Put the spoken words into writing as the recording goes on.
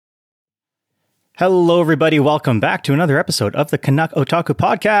Hello, everybody. Welcome back to another episode of the Canuck Otaku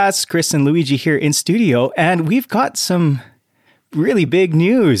Podcast. Chris and Luigi here in studio, and we've got some really big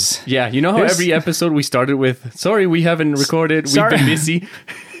news. Yeah, you know how every episode we started with, sorry, we haven't recorded, we've been busy.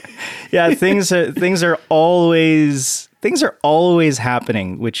 Yeah, things are always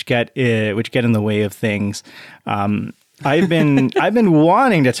happening, which get in the way of things. I've been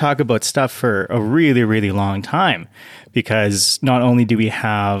wanting to talk about stuff for a really, really long time, because not only do we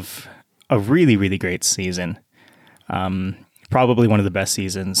have a really, really great season, probably one of the best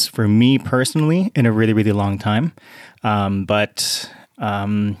seasons for me personally in a really, really long time. But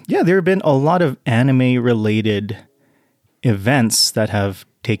there have been a lot of anime-related events that have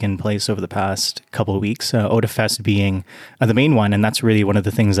taken place over the past couple of weeks. OtaFest being the main one, and that's really one of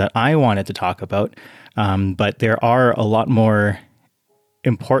the things that I wanted to talk about. But there are a lot more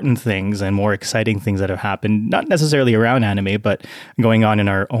important things and more exciting things that have happened, not necessarily around anime, but going on in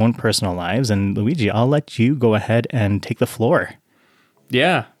our own personal lives. And Luigi, I'll let you go ahead and take the floor.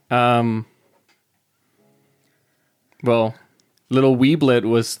 Yeah. Well, little Weeblet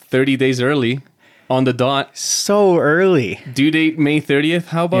was 30 days early on the dot. So early. Due date May 30th.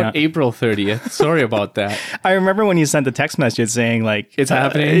 How about April 30th? Sorry about that. I remember when you sent the text message saying like, it's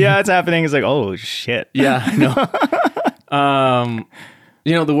happening. Yeah, it's happening. It's like, oh shit. Yeah, no.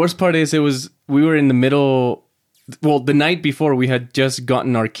 The worst part is we were in the middle. Well, the night before, we had just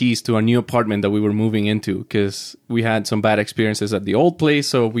gotten our keys to our new apartment that we were moving into, because we had some bad experiences at the old place.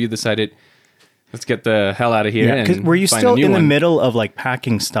 So we decided, let's get the hell out of here. Yeah, were you still in the middle of like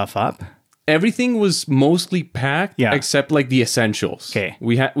packing stuff up? Everything was mostly packed, except like the essentials. Okay,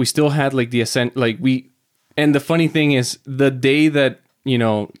 we still had like the and the funny thing is, the day that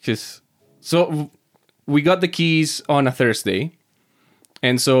so we got the keys on a Thursday.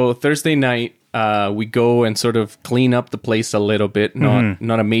 And so Thursday night, we go and sort of clean up the place a little bit.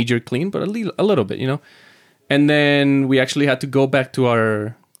 Not a major clean, but a little bit, And then we actually had to go back to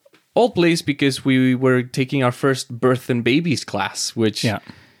our old place because we were taking our first birth and babies class, which, and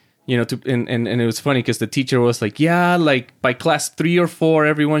it was funny because the teacher was like, by class 3 or 4,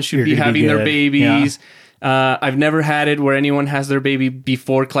 everyone should be having their babies. Yeah. I've never had it where anyone has their baby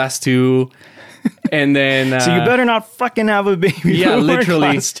before class 2. And then so you better not fucking have a baby. Yeah,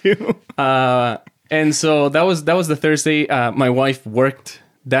 literally. Class 2. And so that was the Thursday. My wife worked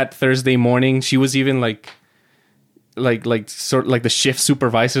that Thursday morning. She was even like the shift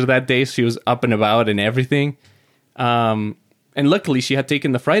supervisor that day. So she was up and about and everything. And luckily she had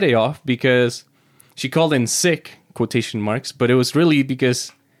taken the Friday off because she called in sick, quotation marks, but it was really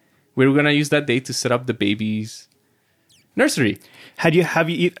because we were gonna use that day to set up the baby's nursery. Had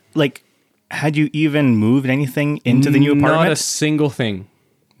you even moved anything into the new apartment? Not a single thing.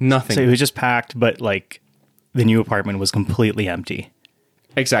 Nothing. So it was just packed, but like the new apartment was completely empty.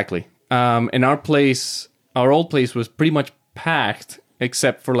 Exactly. And our old place was pretty much packed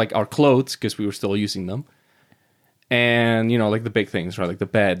except for like our clothes, because we were still using them. And, like the big things, right? Like the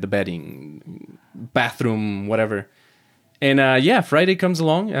bed, the bedding, bathroom, whatever. And Friday comes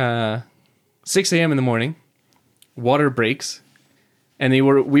along, 6 a.m. in the morning, water breaks. And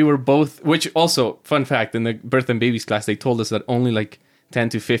we were both, which also, fun fact, in the birth and babies class, they told us that only like 10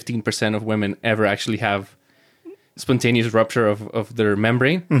 to 15% of women ever actually have spontaneous rupture of their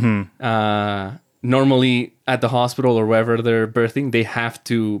membrane. Mm-hmm. Normally at the hospital or wherever they're birthing, they have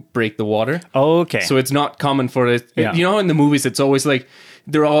to break the water. Oh, okay. So it's not common for it. Yeah. In the movies, it's always like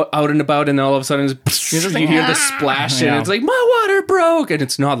they're all out and about and all of a sudden you hear the splash and it's like, my water broke. And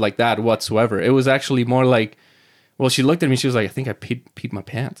it's not like that whatsoever. It was actually more like, well, she looked at me. She was like, I think I peed my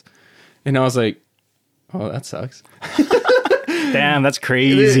pants. And I was like, oh, that sucks. Damn, that's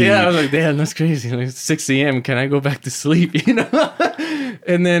crazy. Yeah, I was like, damn, that's crazy. Like, it's 6 a.m. Can I go back to sleep?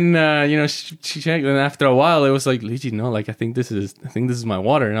 And then, she checked. And after a while, it was like, Luigi, no, like, I think this is my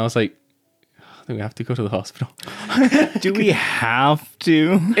water. And I was like, I think we have to go to the hospital. Do we have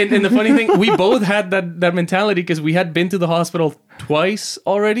to? And the funny thing, we both had that mentality because we had been to the hospital twice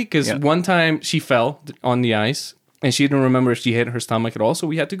already. Because one time she fell on the ice. And she didn't remember if she hit her stomach at all, so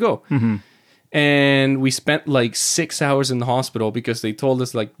we had to go. Mm-hmm. And we spent like 6 hours in the hospital because they told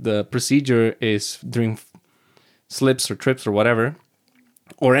us like the procedure is during slips or trips or whatever,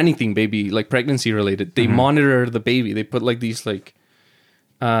 or anything baby, like pregnancy related. They monitor the baby. They put like these like,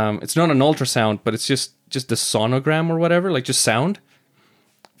 it's not an ultrasound, but it's just the sonogram or whatever, like just sound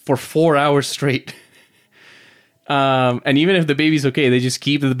for 4 hours straight. And even if the baby's okay, they just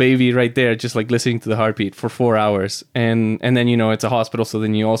keep the baby right there, just like listening to the heartbeat for 4 hours. And then, it's a hospital. So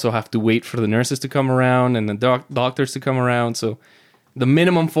then you also have to wait for the nurses to come around and the doctors to come around. So the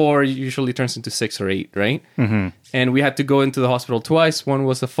minimum 4 usually turns into 6 or 8, right? Mm-hmm. And we had to go into the hospital twice. One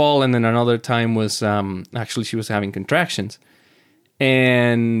was a fall, and then another time was actually she was having contractions.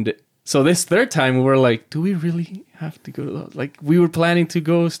 And so this third time, we were like, do we really have to go? Like, we were planning to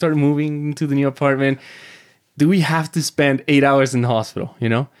go start moving into the new apartment. Do we have to spend 8 hours in the hospital, you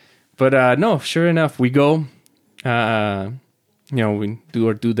know? But no, sure enough, we go. We do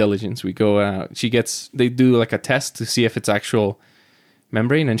our due diligence. We go, they do like a test to see if it's actual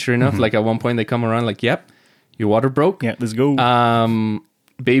membrane. And sure enough, like at one point they come around like, yep, your water broke. Yeah, let's go.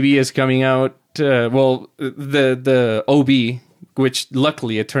 Baby is coming out. The OB, which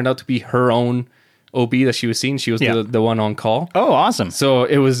luckily it turned out to be her own OB that she was seeing. She was the one on call. Oh, awesome. So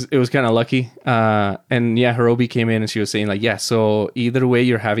it was kind of lucky. And yeah, her OB came in and she was saying like, yeah, so either way,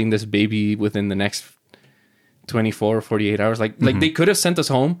 you're having this baby within the next 24 or 48 hours. Like they could have sent us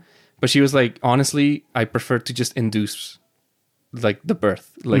home, but she was like, honestly, I prefer to just induce like the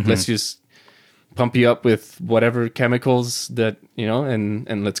birth. Like, let's just pump you up with whatever chemicals that,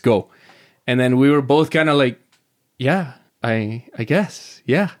 and let's go. And then we were both kind of like, yeah, I guess.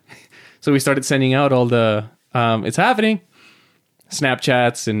 Yeah. So we started sending out all the, it's happening,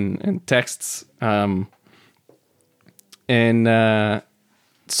 Snapchats and texts.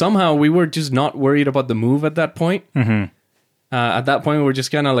 Somehow we were just not worried about the move at that point. Mm-hmm. At that point, we were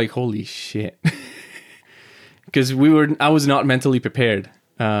just kind of like, holy shit. Because I was not mentally prepared.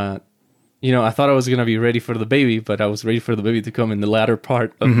 I thought I was going to be ready for the baby, but I was ready for the baby to come in the latter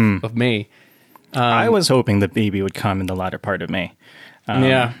part of May. I was hoping the baby would come in the latter part of May.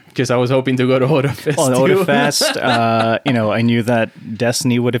 Because I was hoping to go to Odafest. Oh, Odafest. I knew that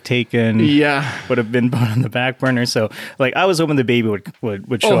Destiny would have would have been put on the back burner. So, like, I was hoping the baby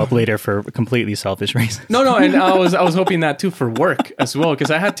would show up later for completely selfish reasons. No, and I was hoping that too for work as well,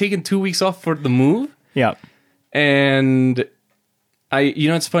 because I had taken 2 weeks off for the move. Yeah, and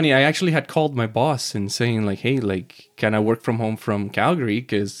it's funny. I actually had called my boss and saying like, hey, like, can I work from home from Calgary?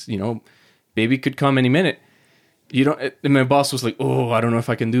 Because baby could come any minute. And my boss was like, oh, I don't know if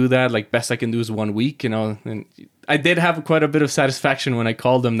I can do that. Like, best I can do is 1 week, And I did have quite a bit of satisfaction when I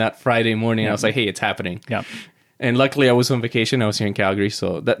called them that Friday morning. I was like, hey, it's happening. Yeah. And luckily I was on vacation. I was here in Calgary.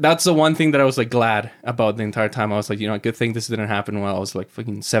 So that's the one thing that I was like glad about the entire time. I was like, good thing this didn't happen while I was like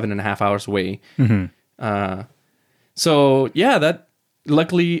fucking 7.5 hours away. Mm-hmm. So yeah,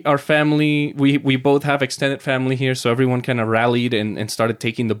 luckily our family, we both have extended family here, so everyone kind of rallied and started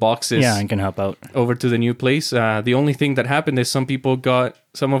taking the boxes and can help out over to the new place. The only thing that happened is some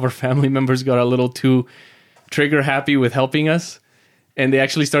of our family members got a little too trigger happy with helping us, and they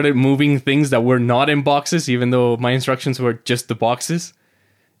actually started moving things that were not in boxes, even though my instructions were just the boxes.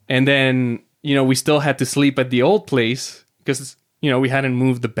 And then we still had to sleep at the old place because we hadn't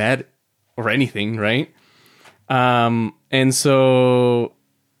moved the bed or anything, right? And so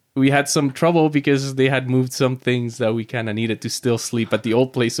we had some trouble because they had moved some things that we kind of needed to still sleep at the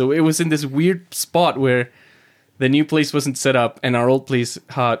old place. So it was in this weird spot where the new place wasn't set up and our old place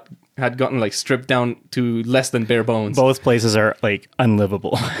had gotten like stripped down to less than bare bones. Both places are like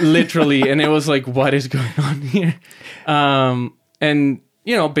unlivable. Literally. And it was like, what is going on here? And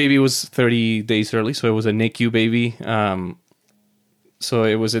baby was 30 days early. So it was a NICU baby. So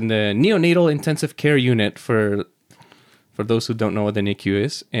it was in the neonatal intensive care unit for those who don't know what the NICU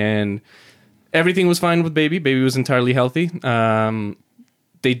is. And everything was fine with baby. Baby was entirely healthy. Every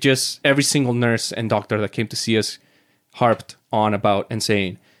single nurse and doctor that came to see us harped on about and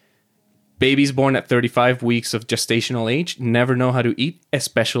saying, babies born at 35 weeks of gestational age never know how to eat,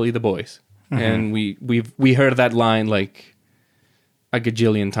 especially the boys. Mm-hmm. And we heard that line like a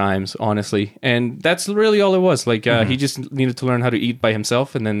gajillion times, honestly. And that's really all it was. Like, he just needed to learn how to eat by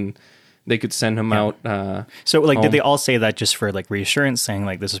himself, and then they could send him out. So, like, home. did they all say that just for, like, reassurance, saying,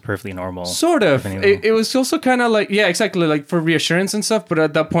 like, this is perfectly normal? Sort of. It was also kind of like, yeah, exactly, like, for reassurance and stuff. But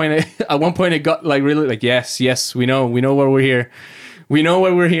at that point, at one point, it got, like, really, like, yes, we know why we're here. We know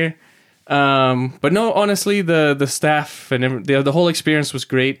why we're here. But no, honestly, the staff and the whole experience was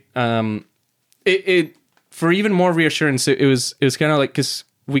great. For even more reassurance, it was kind of like, because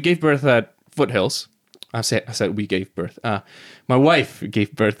we gave birth at Foothills. I said we gave birth. My wife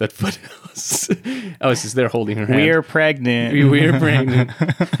gave birth at Foothills. I was just there holding her hand. We're pregnant. We're pregnant.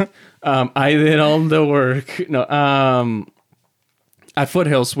 I did all the work. No, at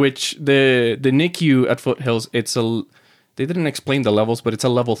Foothills, which the NICU at Foothills, they didn't explain the levels, but it's a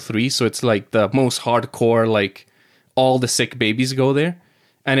level 3, so it's like the most hardcore, like all the sick babies go there.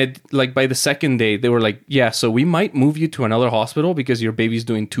 And it, like, by the second day, they were like, yeah, so we might move you to another hospital because your baby's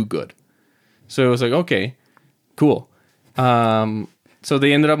doing too good. So it was like, okay, cool. So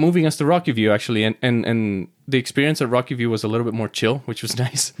they ended up moving us to Rocky View, actually. And the experience at Rocky View was a little bit more chill, which was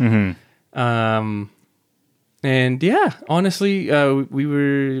nice. And yeah, honestly,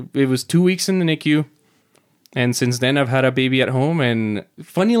 it was 2 weeks in the NICU. And since then, I've had a baby at home. And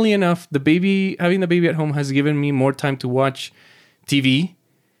funnily enough, having the baby at home has given me more time to watch TV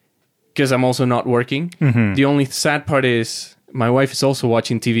because I'm also not working. The only sad part is my wife is also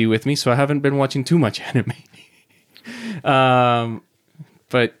watching TV with me, so I haven't been watching too much anime.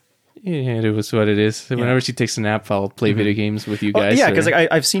 But yeah, it was what it is. Whenever she takes a nap, I'll play video games with you guys. Yeah, because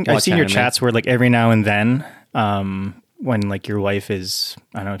like I've seen your anime. chats where like every now and then, when like your wife is,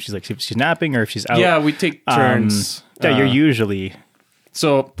 I don't know, if she's napping or if she's out. Yeah, we take turns. You're usually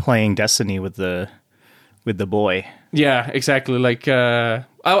so playing Destiny with the boy. Yeah, exactly. Like I've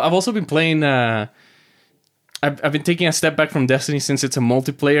also been playing. I've been taking a step back from Destiny since it's a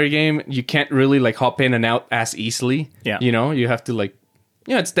multiplayer game. You can't really like hop in and out as easily. Yeah, you know, you have to like.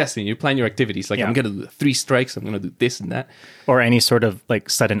 Yeah, it's Destiny. You plan your activities. Like, I'm going to do 3 strikes. I'm going to do this and that. Or any sort of,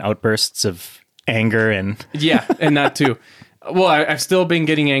 like, sudden outbursts of anger and... Yeah, and that too. Well, I've still been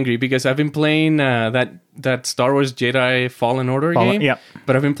getting angry because I've been playing that Star Wars Jedi Fallen Order game. Yeah.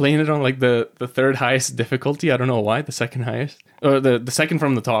 But I've been playing it on, like, the third highest difficulty. I don't know why. The second highest. Or the second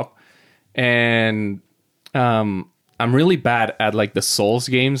from the top. And I'm really bad at, like, the Souls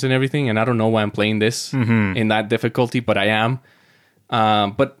games and everything. And I don't know why I'm playing this in that difficulty, but I am.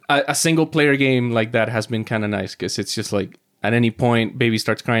 But a single player game like that has been kind of nice because it's just like at any point baby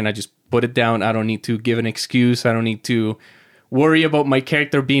starts crying, I just put it down. I don't need to give an excuse. I don't need to worry about my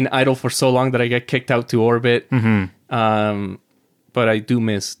character being idle for so long that I get kicked out to orbit. But I do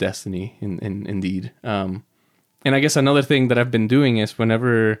miss Destiny indeed. And I guess another thing that I've been doing is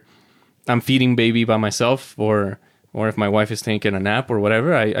whenever I'm feeding baby by myself or if my wife is taking a nap or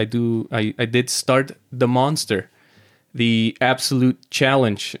whatever, I did start The Monster. The Absolute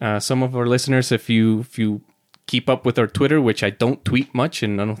Challenge. Some of our listeners, if you keep up with our Twitter, which I don't tweet much,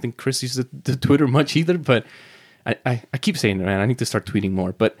 and I don't think Chris uses the Twitter much either, but I keep saying it, man, I need to start tweeting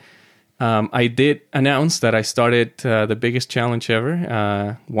more. But I did announce that I started the biggest challenge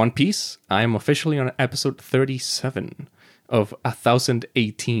ever, One Piece. I am officially on episode 37 of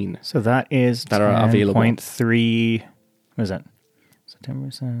 1018. So that is that are available. 10.3, what is that? So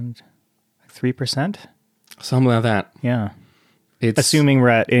 10%, 3%? Something like that. Yeah. It's assuming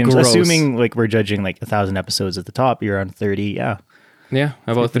gross. Assuming like we're judging like 1,000 episodes at the top, you're on 30. Yeah. Yeah.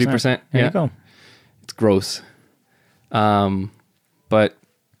 About 3%. There you go. It's gross. But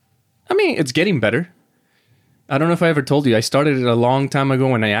I mean, it's getting better. I don't know if I ever told you. I started it a long time ago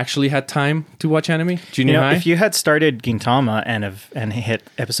when I actually had time to watch anime. Junior high. If you had started Gintama and hit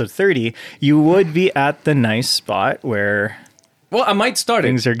episode 30, you would be at the nice spot where... Well, I might start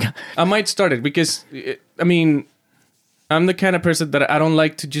it. I might start it because, I mean, I'm the kind of person that I don't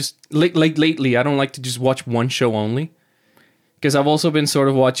like to just... Like lately, I don't like to just watch one show only. Because I've also been sort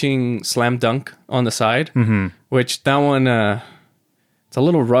of watching Slam Dunk on the side. Which that one... it's a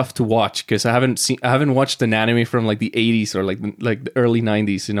little rough to watch because I haven't watched an anime from like the 80s or like the early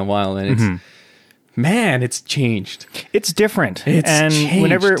 90s in a while, and it's man, it's changed. It's different. It's changed.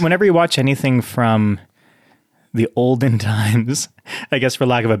 Whenever you watch anything from the olden times, I guess for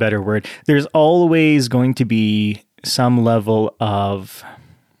lack of a better word, there's always going to be some level of,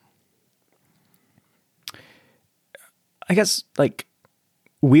 I guess, like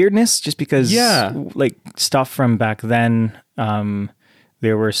weirdness, just because like stuff from back then,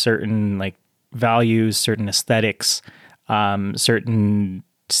 there were certain like values, certain aesthetics, certain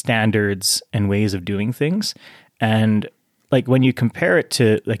standards and ways of doing things. And like when you compare it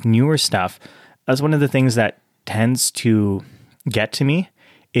to like newer stuff, that's one of the things that tends to get to me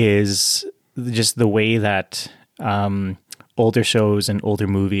is just the way that older shows and older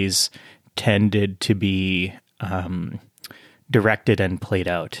movies tended to be directed and played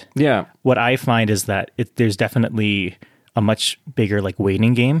out. Yeah. What I find is that there's definitely a much bigger like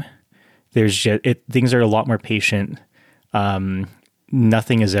waiting game. There's just things are a lot more patient.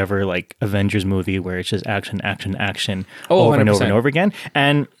 Nothing is ever like Avengers movie where it's just action over 100%. And over and over again.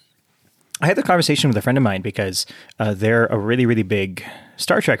 And I had the conversation with a friend of mine because they're a really, really big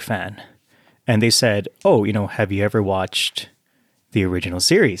Star Trek fan. And they said, oh, have you ever watched the original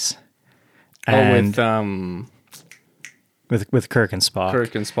series? And with Kirk and Spock.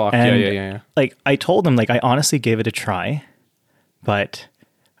 Kirk and Spock, and yeah. Like I told them, like I honestly gave it a try, but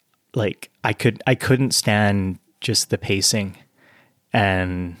like I couldn't stand just the pacing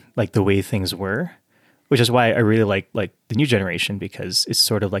and like the way things were, which is why I really like the new generation, because it's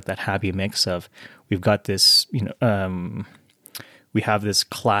sort of like that happy mix of we've got this, we have this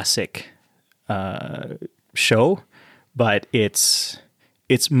classic show, but it's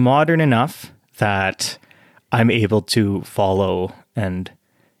modern enough that I'm able to follow and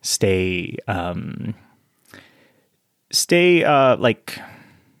stay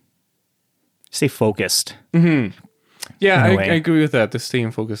focused. Mm-hmm. Yeah, In a I way. agree with that. To stay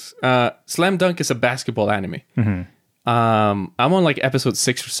in focus. Slam Dunk is a basketball anime. Mm-hmm. I'm on like episode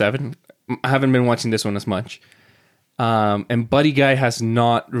 6 or 7. I haven't been watching this one as much. And Buddy Guy has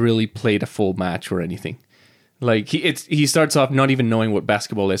not really played a full match or anything. Like he starts off not even knowing what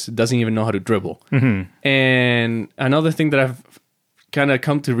basketball is. Doesn't even know how to dribble. Mm-hmm. And another thing that I've kind of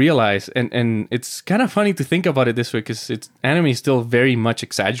come to realize, and it's kind of funny to think about it this way because anime is still very much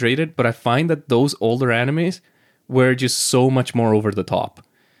exaggerated, but I find that those older animes were just so much more over the top.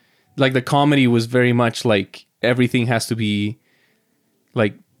 Like the comedy was very much like everything has to be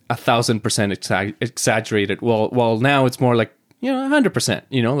like 1,000% exaggerated. Well, now it's more like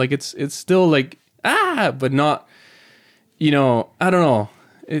 100%. Like it's still like but not. I don't know.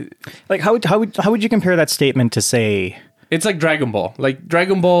 Like how would you compare that statement to say? It's like Dragon Ball. Like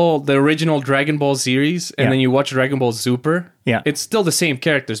Dragon Ball, the original Dragon Ball series, and then you watch Dragon Ball Super. Yeah. It's still the same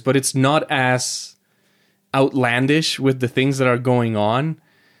characters, but it's not as outlandish with the things that are going on.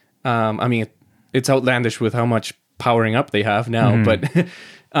 I mean, it's outlandish with how much powering up they have now, but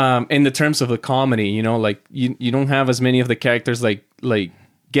in the terms of the comedy, like you don't have as many of the characters like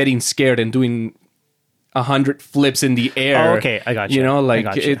getting scared and doing 100 flips in the air. Oh, okay, I got you.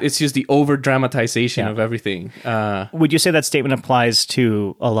 It's just the over dramatization of everything. Would you say that statement applies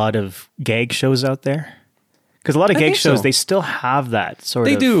to a lot of gag shows out there? Because a lot of gag shows, they still have that sort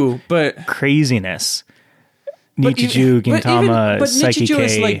of do, but craziness. Nichijou, Gintama, but Psyche Nichijou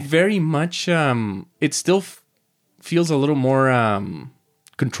is K. like very much. It still feels a little more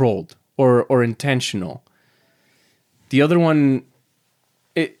controlled or intentional. The other one,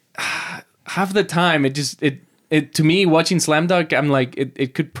 half the time it to me watching Slam Dunk, I'm like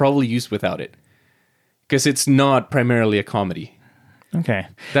it could probably use without it because it's not primarily a comedy. Okay,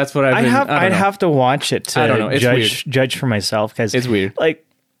 that's what I'd have to watch it to I don't know. It's judge for myself because it's weird. Like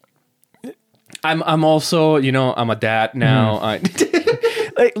I'm also I'm a dad now.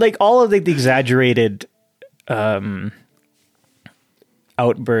 like all of the exaggerated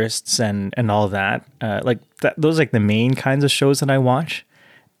outbursts and all of that, those are like the main kinds of shows that I watch.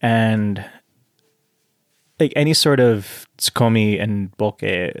 And like any sort of tsukomi and boke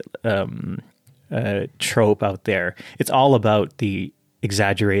trope out there, it's all about the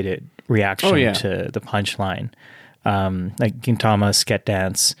exaggerated reaction to the punchline. Like Gintama, Sket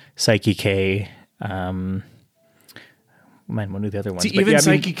Dance, Psyche K. One of the other ones. See, even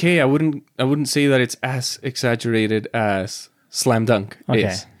Psyche K, I wouldn't say that it's as exaggerated as Slam Dunk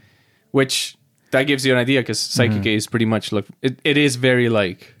is, which. That gives you an idea because Psyche K is pretty much like it is very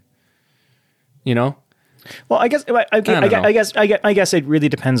like, Well, I guess I guess it really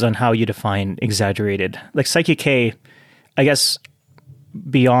depends on how you define exaggerated. Like Psyche K, I guess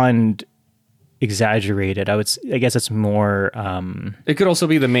beyond exaggerated, I guess it's more. It could also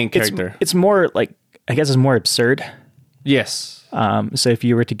be the main character. It's more like it's more absurd. Yes. So if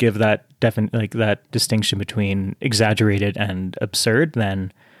you were to give that that distinction between exaggerated and absurd,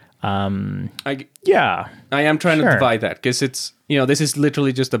 then. I am trying to divide that because it's this is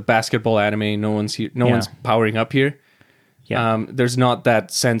literally just a basketball anime. No one's here. No one's powering up here. Yeah. There's not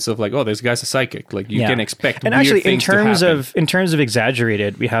that sense of like, oh, this guy's a psychic. Like you can expect. And weird actually, in terms of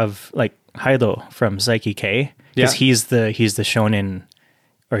exaggerated, we have like Haido from Psyche K because he's the shonen,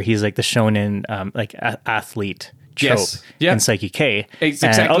 or he's like the shonen athlete trope in Psyche K. It's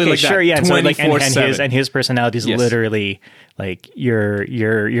exactly like that. Yeah. So like and his personality is literally like you're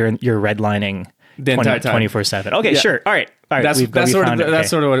redlining the entire time 24/7. Okay, sure. All right. That's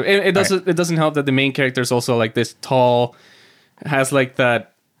sort of what it does. It doesn't help that the main character is also like this tall, has like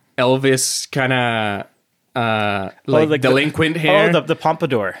that Elvis kind of delinquent hair. Oh, the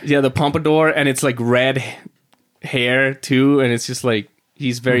pompadour. Yeah, the pompadour, and it's like red hair too, and it's just like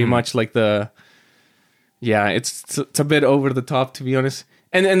he's very much like the. Yeah, it's a bit over the top, to be honest.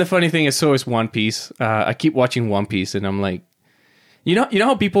 And the funny thing is, so is One Piece. I keep watching One Piece, and I'm like, you know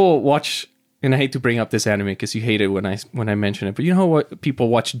how people watch. And I hate to bring up this anime because you hate it when I mention it. But you know what people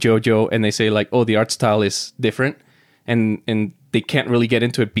watch JoJo and they say like, oh, the art style is different, and they can't really get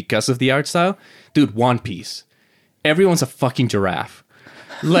into it because of the art style. Dude, One Piece, everyone's a fucking giraffe.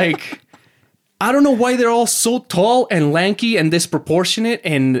 Like, I don't know why they're all so tall and lanky and disproportionate,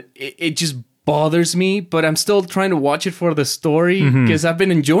 and it just bothers me, but I'm still trying to watch it for the story because I've been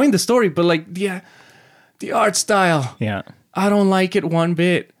enjoying the story, but like the art style, I don't like it one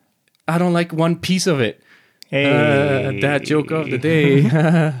bit. I don't like one piece of it. Hey, that joke of the day.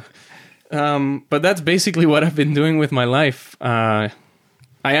 But that's basically what I've been doing with my life.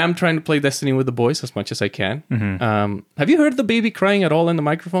 I am trying to play Destiny with the boys as much as I can. Mm-hmm. Have you heard the baby crying at all in the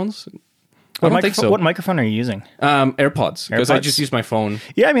microphones? I don't think so. What microphone are you using? AirPods, because I AirPods? just use my phone.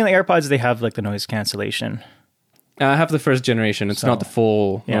 Yeah, I mean, the AirPods, they have like the noise cancellation. I have the first generation. It's not the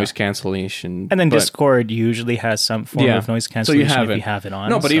full yeah. noise cancellation. And then but- Discord usually has some form of noise cancellation so you have if it. you have it on.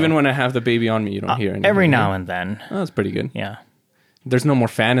 No, but so- even when I have the baby on me, you don't hear anything. every now and then. Oh, that's pretty good. Yeah. There's no more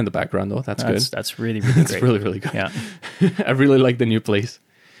fan in the background, though. That's good. That's really, really It's great. really, really good. Yeah. I really like the new place.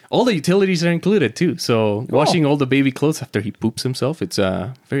 All the utilities are included, too. So washing all the baby clothes after he poops himself, it's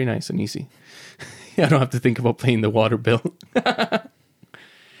very nice and easy. I don't have to think about paying the water bill.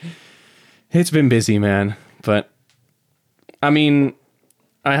 It's been busy, man. But, I mean,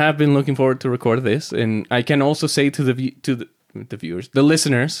 I have been looking forward to record this. And I can also say to the viewers, the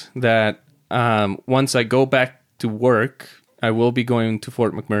listeners, that once I go back to work, I will be going to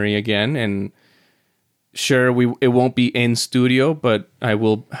Fort McMurray again. And sure, it won't be in studio, but I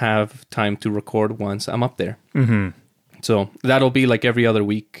will have time to record once I'm up there. Mm-hmm. So that'll be like every other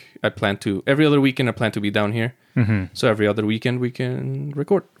week. Every other weekend I plan to be down here. Mm-hmm. So every other weekend we can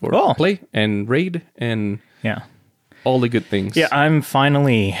record or play and raid and Yeah. all the good things. Yeah, I'm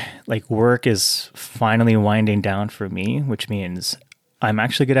finally, like, work is finally winding down for me, which means I'm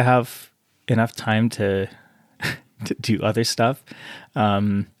actually going to have enough time to to do other stuff.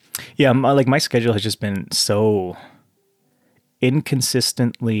 Yeah, like, my schedule has just been so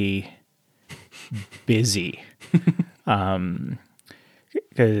inconsistently busy.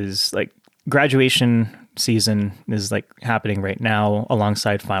 Because, like, graduation season is, like, happening right now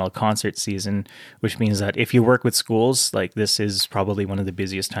alongside final concert season, which means that if you work with schools, like, this is probably one of the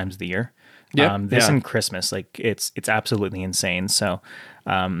busiest times of the year. This and Christmas, like, it's absolutely insane. So,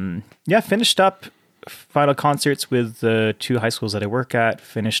 finished up final concerts with the two high schools that I work at,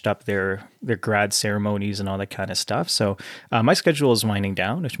 finished up their grad ceremonies and all that kind of stuff. So my schedule is winding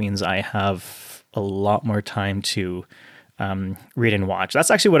down, which means I have a lot more time to read and watch.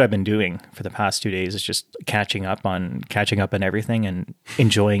 That's actually what I've been doing for the past 2 days, is just catching up on everything and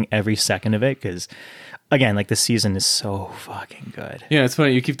enjoying every second of it. Because again, like, the season is so fucking good. Yeah, it's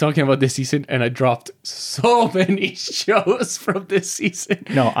funny. You keep talking about this season, and I dropped so many shows from this season.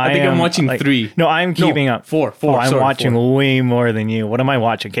 No, I think I'm watching 3. No, I'm keeping up. 4. I'm watching way more than you. What am I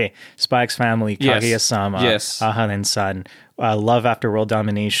watching? Okay, Spy X Family, Yes. Kaguya-sama, Yes. Ahanen-san, Love After World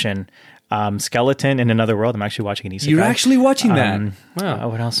Domination, Skeleton in Another World. I'm actually watching an isekai. You're actually watching that? Wow.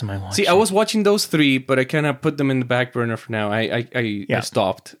 What else am I watching? See, I was watching those 3, but I kind of put them in the back burner for now. I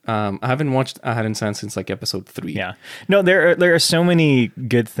stopped. I haven't watched Ahaden-san since like episode 3. Yeah. No, there are so many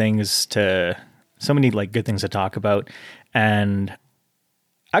good things to talk about. And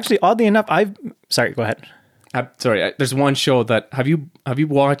actually, oddly enough, sorry, go ahead. There's one show that have you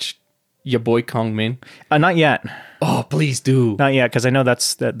watched Your Boy Kong Min? Not yet. Oh, please do. Not yet, because I know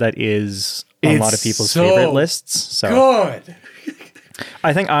that is on a lot of people's favorite lists. So good.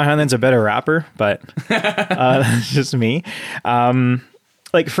 I think Ahanen's a better rapper, but that's just me.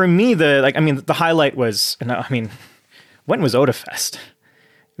 Like, for me, the highlight was, when was Otafest?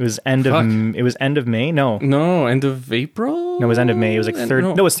 It was end of May. No, end of April. No, it was end of May. It was like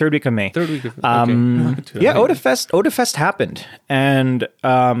it was third week of May. Third week of yeah, Otafest happened, and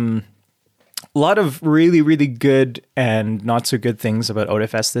a lot of really, really good and not so good things about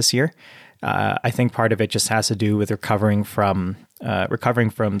Otafest this year. I think part of it just has to do with recovering from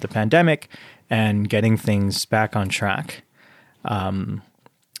the pandemic and getting things back on track.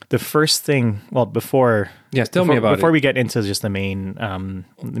 The first thing, well, before we get into just the main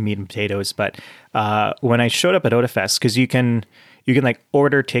the meat and potatoes, but when I showed up at Otafest, because you can like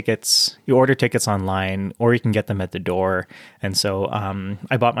order tickets. You order tickets online, or you can get them at the door. And so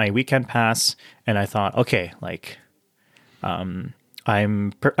I bought my weekend pass, and I thought, okay, like I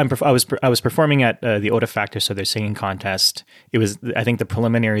was performing at the Ota Factor, so their singing contest. It was, I think the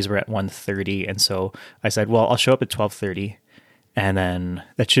preliminaries were at 1:30, and so I said, well, I'll show up at 12:30, and then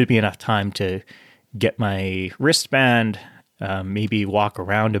that should be enough time to get my wristband, maybe walk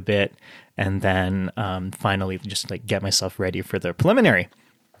around a bit, and then finally just like get myself ready for the preliminary.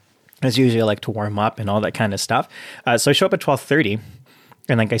 As usually, I like to warm up and all that kind of stuff. So I show up at 12:30.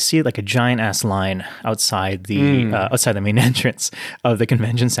 And like I see like a giant ass line outside the main entrance of the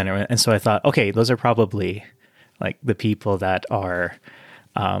convention center, and so I thought, okay, those are probably like the people that are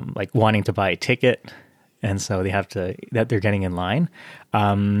like wanting to buy a ticket, and so they're getting in line.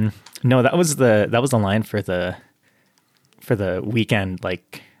 No, that was the line for the weekend,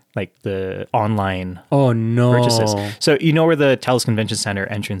 like the online purchases. So you know where the TELUS Convention Center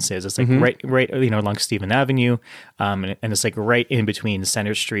entrance is? It's like right along Stephen Avenue, and it's like right in between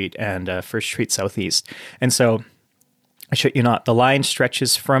Center Street and First Street Southeast. And so I shit you not. The line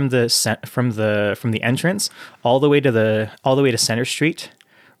stretches from the entrance all the way to Center Street,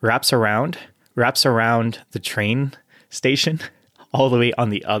 wraps around the train station all the way on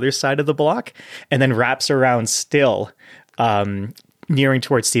the other side of the block, and then wraps around still nearing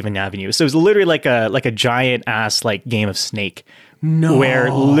towards Stephen Avenue. So it was literally like a giant ass like game of Snake. No.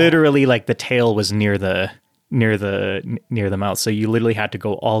 Where literally like the tail was near the mouth. So you literally had to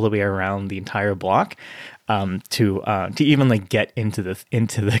go all the way around the entire block to even like get into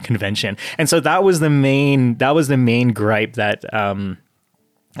the convention. And so that was the main gripe that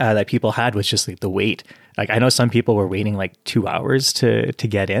that people had, was just like the wait. Like I know some people were waiting like 2 hours to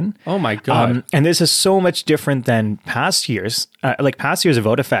get in. Oh my God. And this is so much different than past years. Like past years of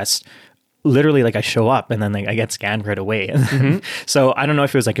Otafest, literally like I show up and then like I get scanned right away. Mm-hmm. So I don't know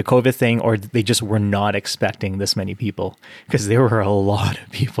if it was like a COVID thing or they just were not expecting this many people, because there were a lot of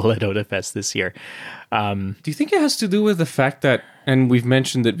people at Otafest this year. Do you think it has to do with the fact that, and we've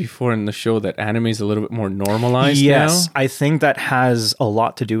mentioned it before in the show, that anime is a little bit more normalized now? Yes, I think that has a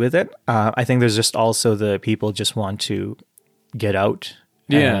lot to do with it. I think there's just also the people just want to get out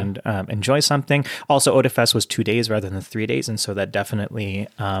and enjoy something. Also, Otafest was 2 days rather than 3 days, and so that definitely it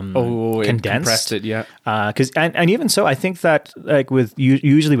condensed compressed it. Yeah, because and even so, I think that like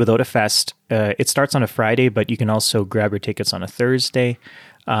usually with Otafest, it starts on a Friday, but you can also grab your tickets on a Thursday.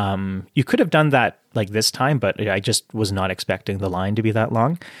 You could have done that like this time, but I just was not expecting the line to be that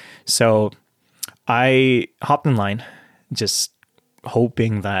long, so I hopped in line, just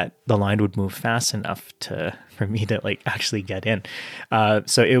hoping that the line would move fast enough for me to like actually get in.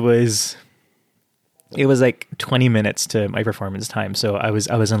 So it was like 20 minutes to my performance time. So I was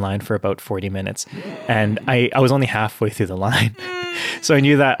in line for about 40 minutes, and I was only halfway through the line. So I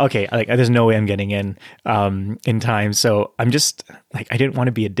knew that, okay, like there's no way I'm getting in time. So I'm just like, I didn't want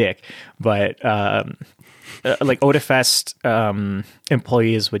to be a dick, but like Otafest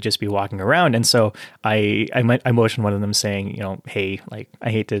employees would just be walking around, and so I motioned one of them saying, you know, hey, like I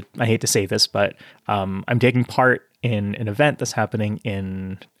hate to say this, but I'm taking part in an event that's happening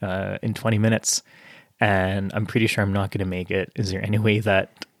in 20 minutes, and I'm pretty sure I'm not going to make it. Is there any way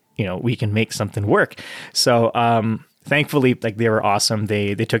that, you know, we can make something work? So thankfully, like they were awesome.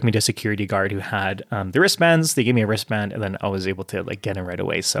 They took me to a security guard who had the wristbands. They gave me a wristband, and then I was able to like get in right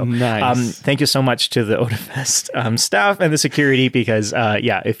away. So nice. Thank you so much to the Otafest staff and the security, because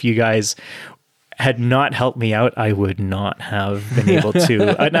if you guys had not helped me out, I would not have been able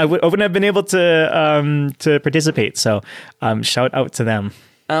to. I wouldn't have been able to participate. So shout out to them.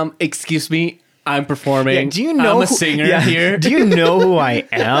 Excuse me. I'm performing. Yeah, do you know I'm a singer here. Do you know who I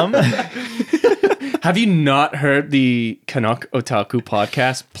am? Have you not heard the Canuck Otaku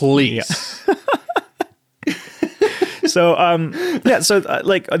podcast? Please. Yeah. So,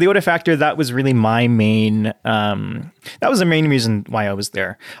 like the Oda Factor, that was really my main, that was the main reason why I was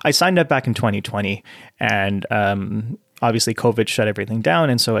there. I signed up back in 2020, and obviously COVID shut everything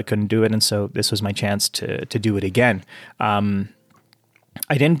down, and so I couldn't do it. And so this was my chance to do it again. I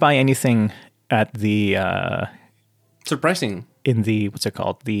didn't buy anything at the surprising in the, what's it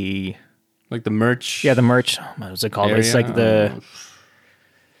called, the like the merch. Yeah, the merch. What was it called? Area? It's like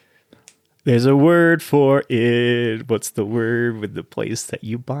there's a word for it. What's the word with the place that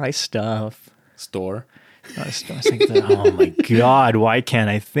you buy stuff? Store. Not a store. It's like oh my God, why can't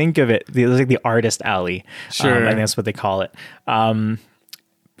I think of it? It's like the artist alley. Sure. I think that's what they call it. Well,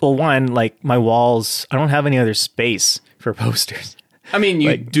 one, like my walls, I don't have any other space for posters. I mean,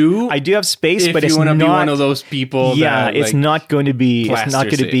 I do have space, but it's not. If you want to be one of those people, yeah, that, it's like, not going to be. It's not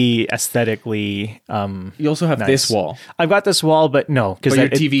going to be aesthetically. You also have nice. this wall. I've got this wall, but no, because your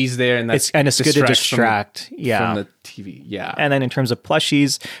TV's there, and it's good to distract. From the TV. Yeah, and then in terms of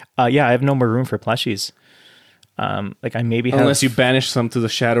plushies, I have no more room for plushies. Like I maybe unless you banish some to the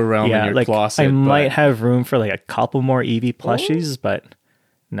shadow realm in your closet. I might have room for like a couple more Eevee plushies, but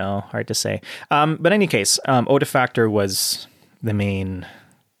no, hard to say. But in any case, Oda Factor was the main.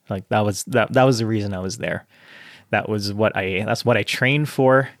 Like that was the reason I was there. That's what I trained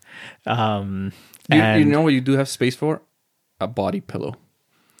for. And you know what you do have space for? A body pillow.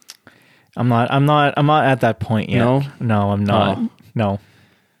 I'm not at that point yet. No, I'm not. Oh. No.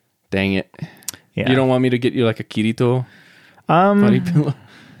 Dang it. Yeah. You don't want me to get you like a Kirito body pillow?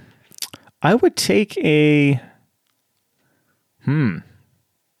 I would take a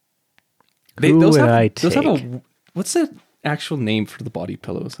Those have a what's the actual name for the body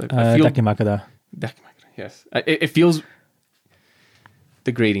pillows? I feel Dakimakura. Yes. It feels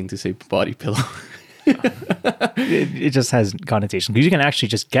degrading to say body pillow. it just has connotation, because you can actually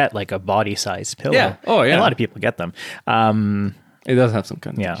just get like a body size pillow. Yeah. Oh yeah. And a lot of people get them. It does have some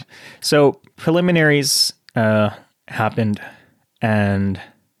connotation. Yeah. So preliminaries, happened, and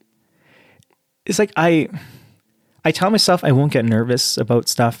it's like I tell myself I won't get nervous about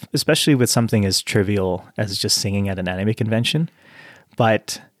stuff, especially with something as trivial as just singing at an anime convention.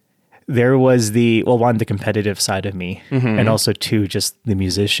 But there was one, the competitive side of me, and also two, just the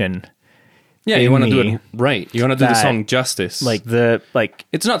musician. Yeah, you want to do it right. You want to do the song justice.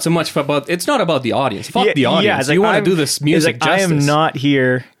 It's not so much about. It's not about the audience. Fuck the audience. Yeah, it's like, you want to do this music justice. I am not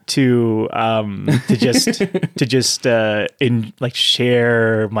here to just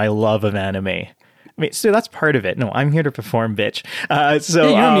share my love of anime. I mean, so that's part of it. No, I'm here to perform, bitch. So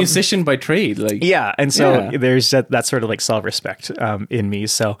you're a musician by trade, and so there's that sort of like self-respect in me.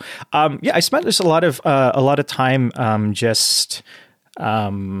 So I spent just a lot of time just.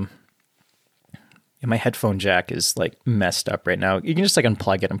 My headphone jack is like messed up right now. You can just like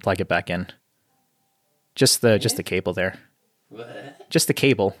unplug it and plug it back in. Just the cable there. What? Just the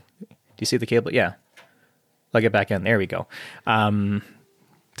cable. Do you see the cable? Yeah. Plug it back in. There we go.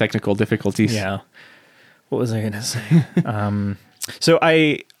 Technical difficulties. Yeah. What was I going to say? So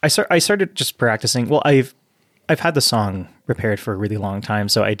I started just practicing. Well, I've had the song prepared for a really long time.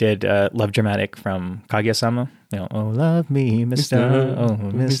 So I did Love Dramatic from Kaguya-sama. Oh, love me, Mister. Oh,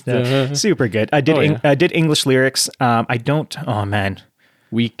 Mister. Super good. I did English lyrics. I don't. Oh man.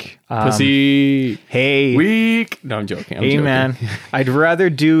 Weak. Pussy. Hey. Weak. No, I'm joking. Hey, man. I'd rather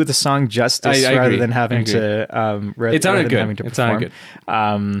do the song justice rather than having to. It sounded good. It sounded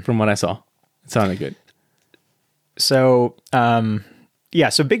good. From what I saw, it sounded good. So,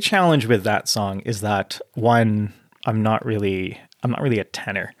 so big challenge with that song is that one, I'm not really a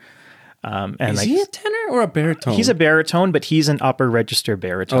tenor. Is he a tenor or a baritone? He's a baritone, but he's an upper register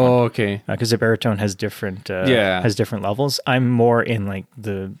baritone. Oh, okay. Because a baritone has different levels. I'm more in like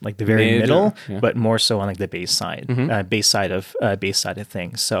the very middle, but more so on like the bass side, bass side of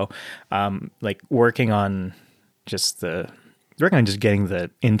things. So, working on just getting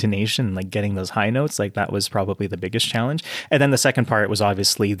the intonation, like getting those high notes, like that was probably the biggest challenge. And then the second part was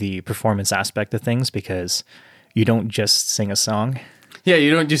obviously the performance aspect of things, because you don't just sing a song. Yeah,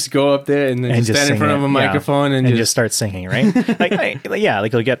 you don't just go up there and then just stand in front of a microphone and just start singing, right?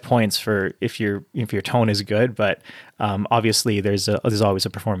 You'll get points for if your tone is good, but obviously there's always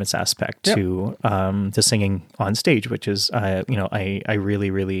a performance aspect to singing on stage, which is I really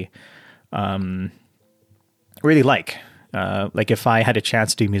really like. Like if I had a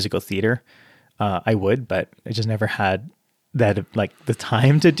chance to do musical theater, I would, but I just never had that the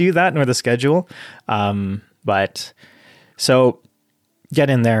time to do that nor the schedule. But so. Get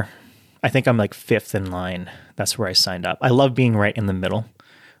in there. I think I'm like fifth in line. That's where I signed up. I love being right in the middle,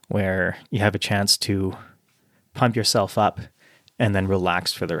 where you have a chance to pump yourself up and then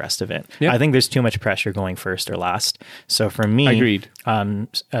relax for the rest of it. Yep. I think there's too much pressure going first or last. So for me, agreed.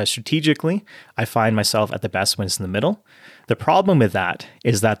 Strategically, I find myself at the best when it's in the middle. The problem with that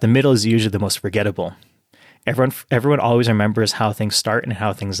is that the middle is usually the most forgettable. Everyone always remembers how things start and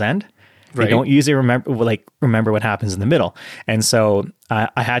how things end. They don't usually remember what happens in the middle. And so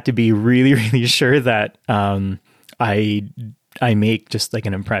I had to be really, really sure that I make just like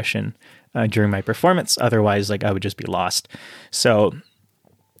an impression during my performance. Otherwise, I would just be lost. So,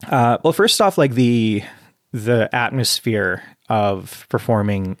 first off, the atmosphere of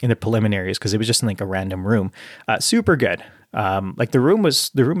performing in the preliminaries, because it was just in a random room, super good. The room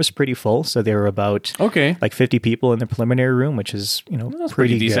was pretty full, so there were about 50 people in the preliminary room, which is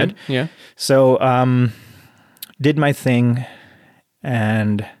pretty decent. Good. Yeah. So did my thing,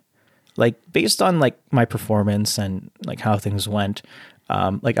 and based on my performance and how things went,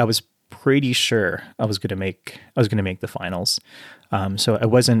 I was pretty sure I was gonna make the finals. So I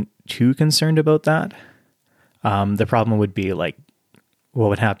wasn't too concerned about that. The problem would be what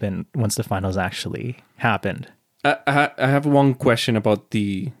would happen once the finals actually happened. I have one question about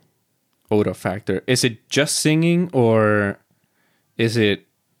the Oda factor. Is it just singing, or is it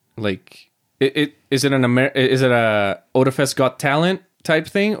is it a Oda Fest Got Talent type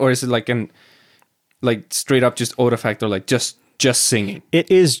thing, or is it straight up just Oda factor, just singing?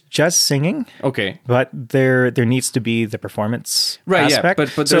 It is just singing. Okay, but there needs to be the performance aspect. Yeah,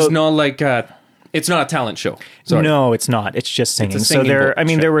 but there's no it's not a talent show. Sorry. No, it's not. It's just singing. It's singing there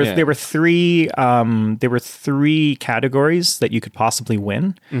were three categories that you could possibly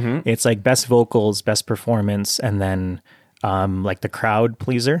win. Mm-hmm. It's best vocals, best performance, and then the crowd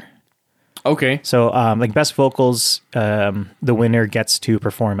pleaser. Okay. So best vocals, the winner gets to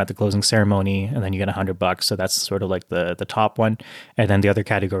perform at the closing ceremony, and then you get $100. So that's sort of the top one. And then the other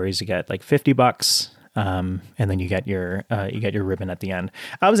categories you get $50. And then you get your ribbon at the end.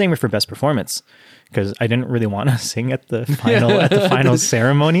 I was aiming for best performance because I didn't really want to sing at the final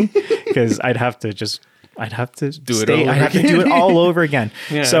ceremony, because I'd have to just I'd have to Do it over I'd have to again. do it all over again.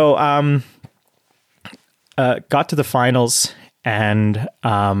 Yeah. So got to the finals, and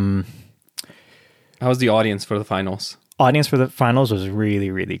How was the audience for the finals? audience for the finals was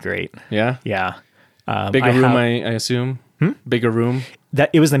really, really great. Yeah, Yeah. bigger room, I assume. Bigger room. That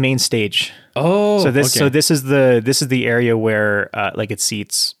it was the main stage. Oh, So this okay. is the area where like it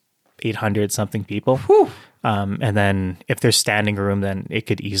seats 800 something people. And then if there's standing room, then it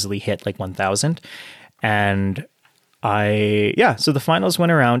could easily hit like 1,000. And so the finals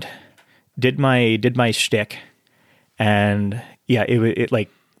went around, did my shtick, and yeah, it like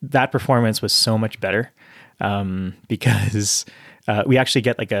that performance was so much better because we actually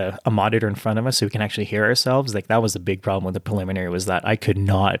get like a monitor in front of us so we can actually hear ourselves. Like that was the big problem with the preliminary, was that I could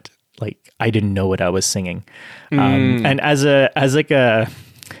not, like, I didn't know what I was singing. And as a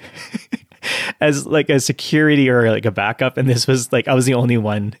security or like a backup, and this was like I was the only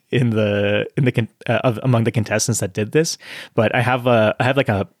one among the contestants that did this, but I have like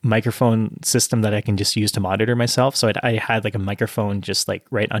a microphone system that I can just use to monitor myself. So I had like a microphone just like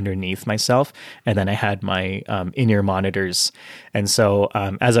right underneath myself, and then I had my in-ear monitors, and so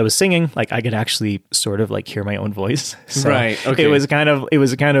as I was singing, like I could actually sort of like hear my own voice. So Right, okay. It was kind of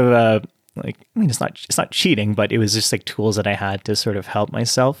like, I mean, it's not cheating, but it was just like tools that I had to sort of help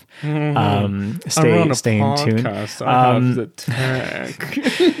myself stay in tune. I have the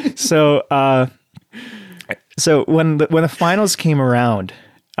tech. So when the finals came around,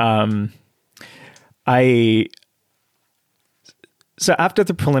 so after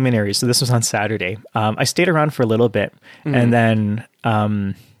the preliminaries, so this was on Saturday, I stayed around for a little bit, and then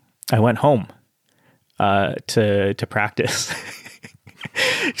I went home to practice.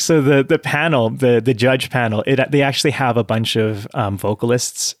 So the panel, the judge panel, they actually have a bunch of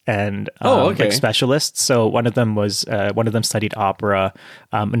vocalists and like specialists. So one of them studied opera,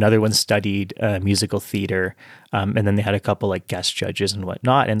 another one studied musical theater, and then they had a couple like guest judges and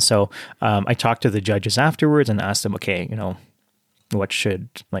whatnot. And so I talked to the judges afterwards and asked them, okay, what should,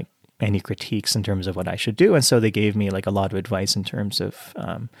 like, any critiques in terms of what I should do? And so they gave me like a lot of advice in terms of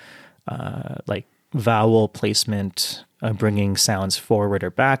like vowel placement, bringing sounds forward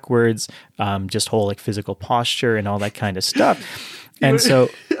or backwards, just whole like physical posture and all that kind of stuff. And so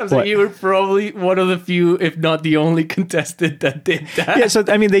I was like, you were probably one of the few, if not the only contestant that did that. Yeah. So,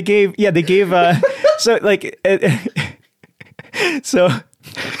 I mean, they gave, so like,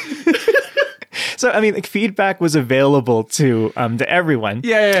 so I mean, like, feedback was available to everyone.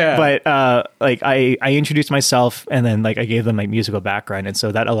 Yeah. But like I introduced myself, and then like I gave them my musical background, and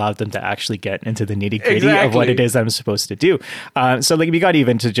so that allowed them to actually get into the nitty gritty of what it is I'm supposed to do. So like we got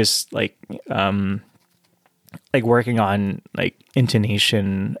even to just like working on like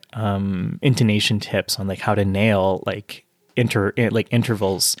intonation tips on like how to nail like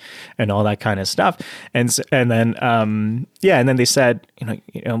intervals and all that kind of stuff, and then and then they said,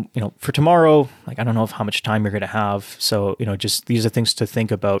 for tomorrow, like, I don't know how much time you're going to have, so just these are things to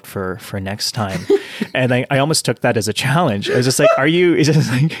think about for next time. And I almost took that as a challenge. I was just like,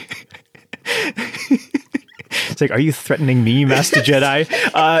 it's like, are you threatening me, Master Jedi?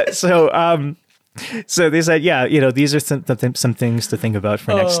 So they said, these are some things to think about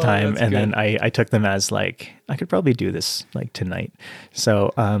for next time. And then I took them as like, I could probably do this like tonight.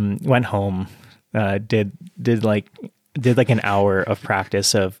 So went home, did like an hour of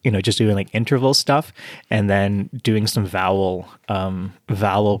practice of, just doing like interval stuff, and then doing some vowel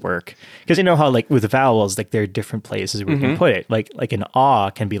work. Because how like with the vowels, like there are different places where you can put it. Like an ah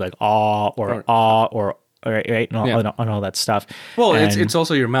can be like ah or ah or right, and all that stuff. Well, it's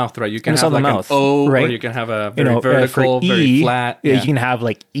also your mouth, right? You can have like mouth, an O, right? Or you can have a very vertical, for very flat. Yeah. You can have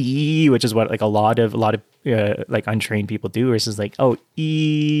like E, which is what like a lot of like untrained people do, versus like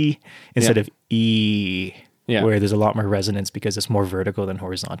E instead of E. Yeah. Where there's a lot more resonance because it's more vertical than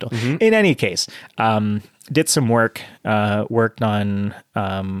horizontal. In any case, did some work, worked on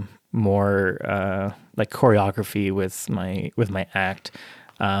more like choreography with my act.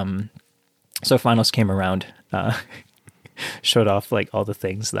 So finals came around, showed off like all the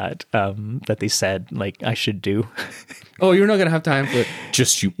things that they said like I should do. Oh, you're not gonna have time for it.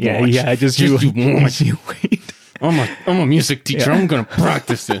 Just you watch. Yeah, just you watch. You wait. I'm a music teacher. Yeah. I'm gonna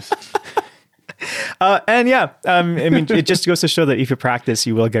practice this. I mean, it just goes to show that if you practice,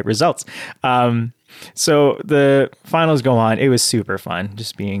 you will get results. So the finals go on. It was super fun,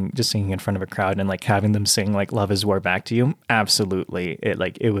 just singing in front of a crowd and like having them sing like "Love Is War" back to you. Absolutely,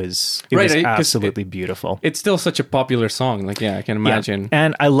 it was absolutely beautiful. It's still such a popular song. Like, I can imagine. Yeah.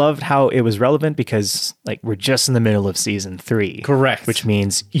 And I loved how it was relevant because like we're just in the middle of season 3, correct? Which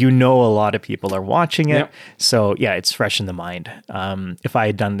means a lot of people are watching it. Yep. So yeah, it's fresh in the mind. If I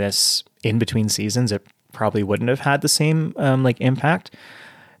had done this in between seasons, it probably wouldn't have had the same like impact.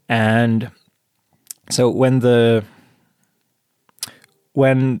 And so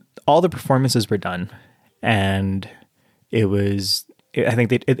when all the performances were done, and I think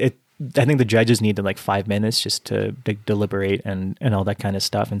the judges needed like 5 minutes just to deliberate and all that kind of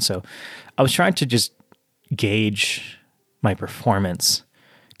stuff. And so I was trying to just gauge my performance,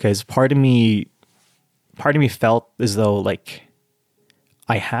 because part of me felt as though like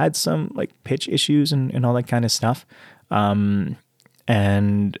I had some like pitch issues and all that kind of stuff.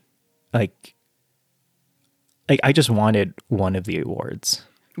 And like I just wanted one of the awards.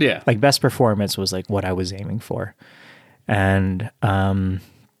 Yeah. Like best performance was like what I was aiming for. And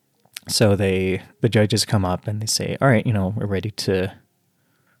so the judges come up and they say, all right, we're ready to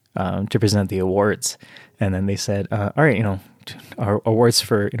present the awards. And then they said, all right, our awards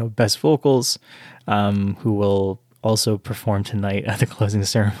for, best vocals, who will also perform tonight at the closing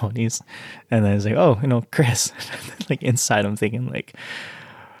ceremonies. And then it's like, oh, Chris. Like inside I'm thinking like,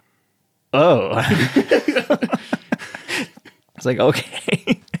 oh. It's like,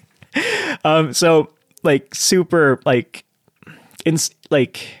 okay. So like super like I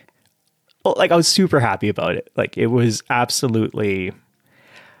was super happy about it. Like it was absolutely,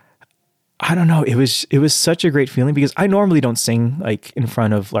 I don't know. It was such a great feeling, because I normally don't sing like in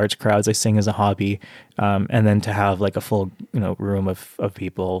front of large crowds. I sing as a hobby. And then to have like a full, room of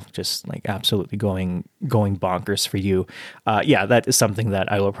people just like absolutely going bonkers for you. Yeah, that is something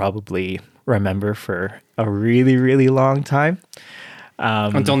that I will probably remember for a really, really long time.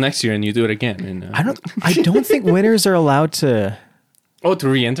 Until next year and you do it again. And, I don't think winners are allowed to. Oh, to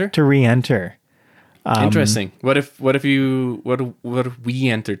re-enter? To re-enter. Interesting. What if we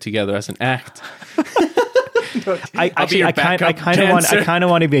enter together as an act? I kind of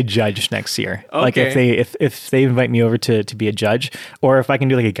want to be a judge next year. Okay. Like if they invite me over to be a judge, or if I can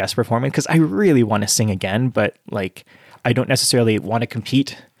do like a guest performance, because I really want to sing again, but like I don't necessarily want to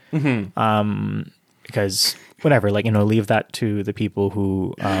compete. Mm-hmm. Because whatever, like leave that to the people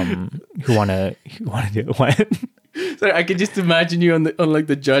who want to do it. So I can just imagine you on like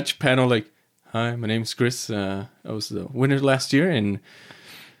the judge panel, like, hi, my name's Chris. I was the winner last year, and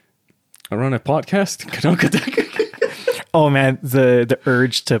I run a podcast. Oh man, the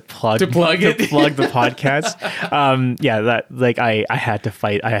urge to plug the podcast. Yeah, that like I had to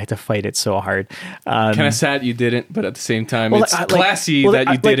fight it so hard. Kind of sad you didn't, but at the same time, it's classy that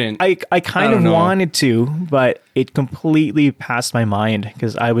you didn't. I kind of wanted to, but it completely passed my mind,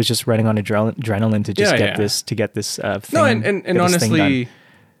 because I was just running on adrenaline to just get this thing. No, and honestly,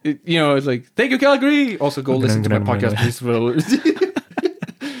 it's like, thank you, Calgary. Also, go listen to my podcast, please.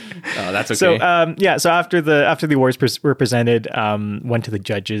 Oh, that's okay. So so after the awards were presented, went to the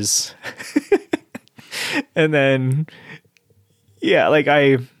judges, and then like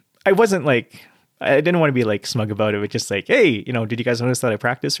I wasn't like, I didn't want to be like smug about it, but just like, hey, did you guys notice that I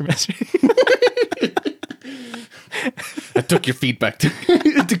practiced from yesterday? I took your feedback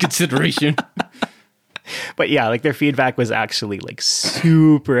into consideration. But yeah, like their feedback was actually like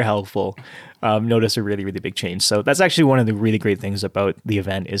super helpful. Notice a really, really big change. So that's actually one of the really great things about the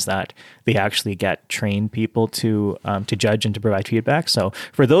event, is that they actually get trained people to judge and to provide feedback. So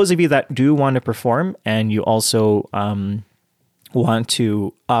for those of you that do want to perform, and you also want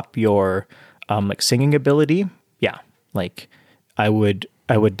to up your like singing ability, yeah, like I would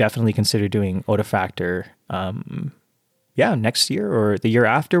definitely consider doing Odafactor next year or the year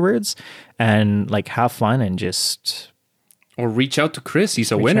afterwards, and like have fun and just. Or reach out to Chris.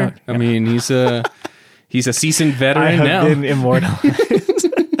 He's a winner. I mean, he's a seasoned veteran now. I have been immortalized.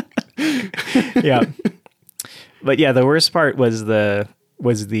 Yeah. But yeah, the worst part was the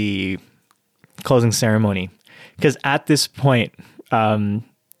closing ceremony, because at this point,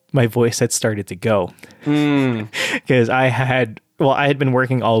 my voice had started to go, because I had been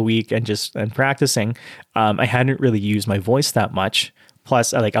working all week and practicing. I hadn't really used my voice that much.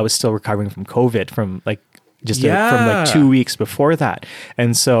 Plus, I was still recovering from COVID from like. From like 2 weeks before that.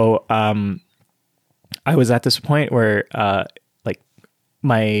 And so I was at this point where like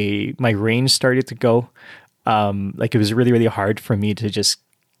my range started to go. Like it was really, really hard for me to just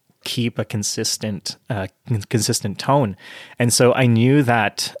keep a consistent tone. And so I knew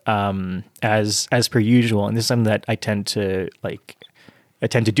that as per usual, and this is something that I tend to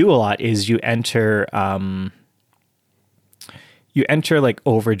do a lot, is you enter like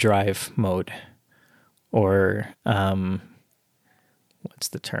overdrive mode. Or what's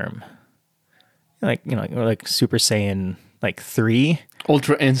the term? Like like Super Saiyan like 3,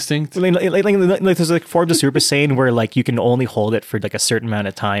 Ultra Instinct. Like there's like forms of Super Saiyan where like you can only hold it for like a certain amount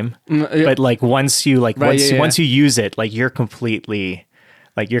of time, but like once you use it, like you're completely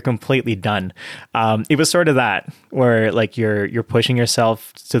Like you're completely done. It was sort of that where like you're pushing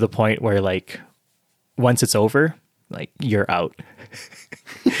yourself to the point where like once it's over, like you're out.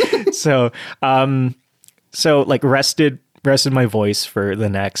 So like rested my voice for the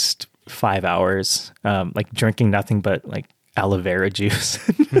next 5 hours, like drinking nothing but like aloe vera juice,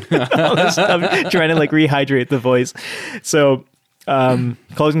 all this stuff, trying to like rehydrate the voice. So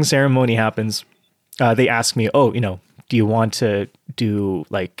closing ceremony happens. They ask me, oh, do you want to do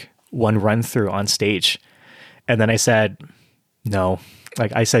like one run through on stage? And then I said, no.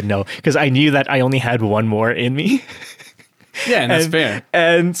 Like I said no, because I knew that I only had one more in me. Yeah, and that's fair.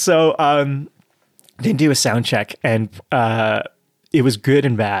 And so didn't do a sound check, and it was good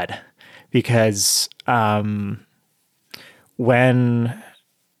and bad because when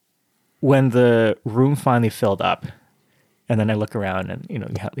the room finally filled up, and then I look around and you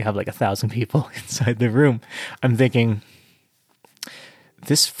have like 1,000 people inside the room, I'm thinking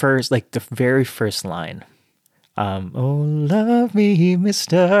this first, like the very first line, oh love me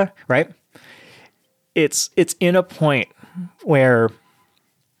mister, right? It's in a point where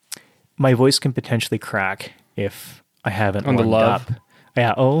my voice can potentially crack if I haven't on the warmed love. up.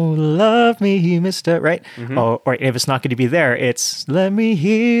 Yeah, oh love me mister, right? Or if it's not going to be there, it's let me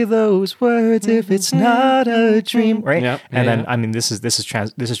hear those words if it's not a dream, right? Yep. And Yeah. then I mean this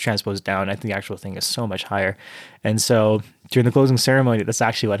is transposed down. I think the actual thing is so much higher. And so during the closing ceremony, that's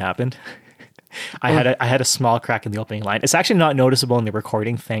actually what happened. I had a small crack in the opening line. It's actually not noticeable in the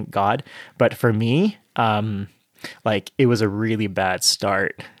recording, thank God. But for me, like it was a really bad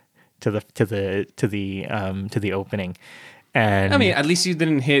start to the opening. And I mean, at least you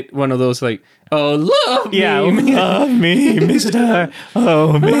didn't hit one of those like, oh, love yeah, me. love me, mister.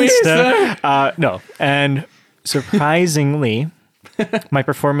 Oh, mister. No. And surprisingly, my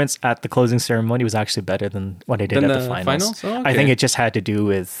performance at the closing ceremony was actually better than what I did Than at the the finals. finals? Oh, I think okay. it just had to do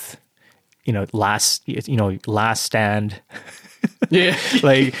with, last stand. Yeah.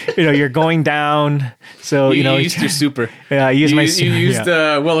 Like, you're going down. So, you used your super. Yeah, I used You my used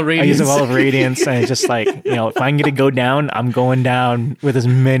Well of I Radiance. use a wall of radiance, and it's just like, if I'm going to go down, I'm going down with as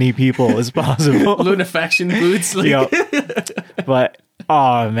many people as possible. Lunafaction boots. Like, But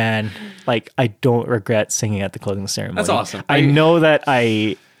oh man, like I don't regret singing at the closing ceremony. That's awesome. I know that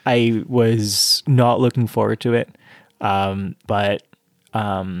I was not looking forward to it, but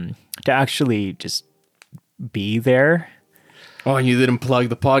to actually just be there. Oh, and you didn't plug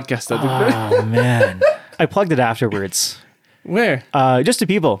the podcast. Oh man, I plugged it afterwards. Where? Just to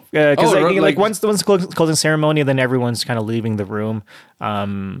people, because Oh, like like- once the closing ceremony, then everyone's kind of leaving the room.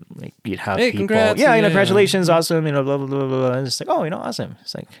 Like you'd have Hey, people, congrats, yeah, yeah. congratulations, awesome, blah blah blah blah. blah. And it's like, oh, awesome.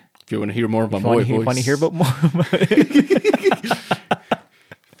 It's like, If you want to hear more about my want voice. to hear about more?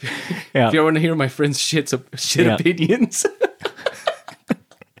 Yeah, If you want to hear my friends' shit Yeah. opinions.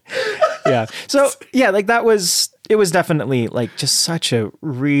 yeah. So yeah, like it was definitely like just such a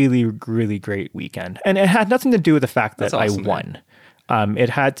really, really great weekend, and it had nothing to do with the fact that That's awesome, I won. It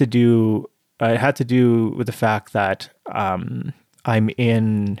had to do with the fact that I'm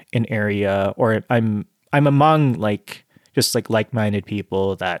in an area, or I'm among like just like like-minded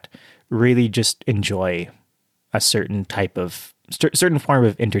people that really just enjoy a certain type of certain form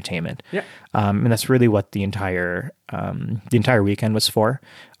of entertainment. Yeah. And that's really what the entire weekend was for.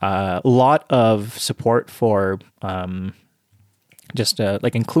 A lot of support for just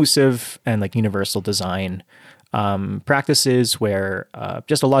like inclusive and like universal design practices, where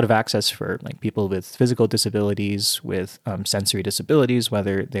just a lot of access for like people with physical disabilities, with sensory disabilities,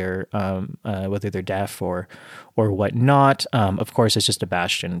 whether they're deaf or whatnot. Of course, it's just a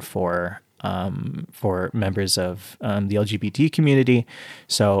bastion for members of the LGBT community.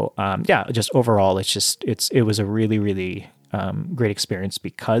 So yeah, just overall, it was a really, really great experience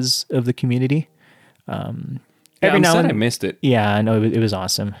because of the community. I'm sad I missed it. Yeah, I know it was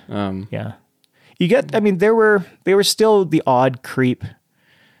awesome. Um, Yeah. There were still the odd creep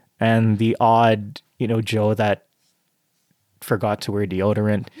and the odd, Joe that forgot to wear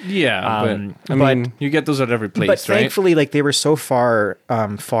deodorant. Yeah, but I mean, you get those at every place, But right? thankfully, like they were so far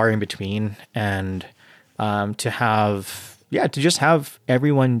in between, and to just have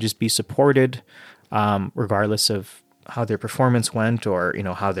everyone just be supported, regardless of how their performance went, or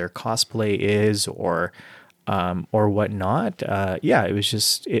how their cosplay is, or whatnot. Yeah, it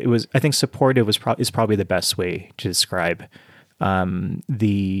was. I think supportive is probably the best way to describe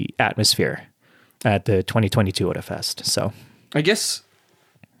the atmosphere at the 2022 Otafest. So I guess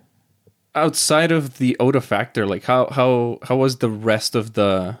outside of the Oda factor, like how was the rest of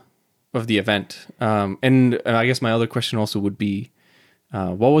the event? And I guess my other question also would be,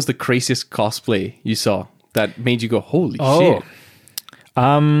 what was the craziest cosplay you saw that made you go, holy shit?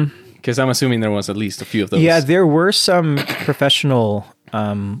 Because I'm assuming there was at least a few of those. Yeah, there were some professional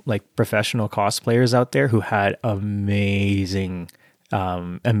cosplayers out there who had amazing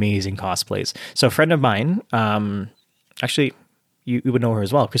cosplays. So a friend of mine, actually, you would know her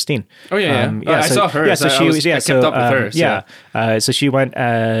as well, Christine. Oh yeah, I saw her. Yeah, so I kept up with her. So. So she went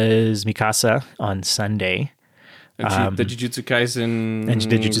as Mikasa on Sunday. And the Jujutsu Kaisen, and she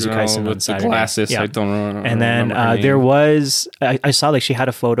did Jujutsu Kaisen with on Saturday. The glasses. Yeah. I don't know. And then there was, I saw like she had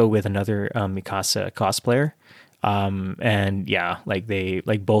a photo with another Mikasa cosplayer. And yeah, like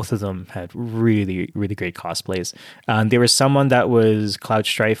both of them had really, really great cosplays. There was someone that was Cloud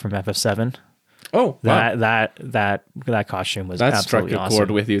Strife from FF7. Oh, wow. That costume was that struck absolutely a awesome.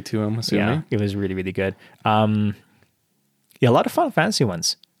 chord with you too, I'm assuming. Yeah, it was really, really good. Yeah, a lot of Final Fantasy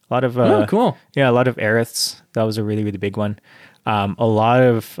ones. A lot of cool. Yeah, a lot of Aeriths. That was a really, really big one. A lot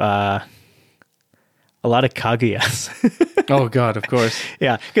of Kaguyas. Oh God, of course.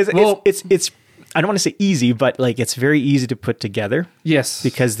 Yeah, because it's I don't want to say easy, but like it's very easy to put together. Yes,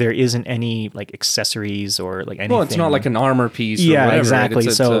 because there isn't any like accessories or like anything. Well, it's not like an armor piece. Yeah, or whatever, exactly.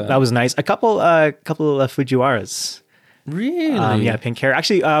 Right? So that was nice. A couple of Fujiwaras. Really? Yeah, pink hair.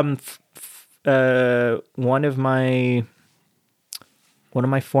 Actually, one of my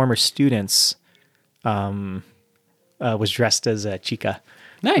former students was dressed as a Chica.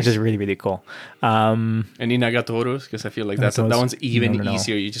 Nice. Which is really, really cool. Any Nagatoros? Because I feel like that one's even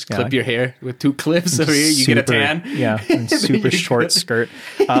easier. You just clip your hair with 2 clips over here. You get a tan. Yeah, and super short skirt.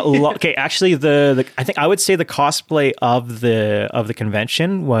 Okay, actually, I think I would say the cosplay of the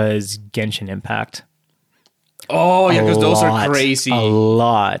convention was Genshin Impact. Oh yeah, because those are crazy. A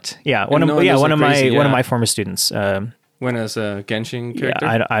lot. Yeah, one of my former students. When as a Genshin character?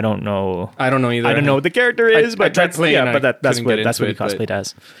 Yeah, I don't know. I don't know either. I don't know what the character is, but that's what he cosplayed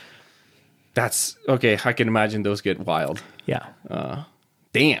as. That's okay. I can imagine those get wild. Yeah.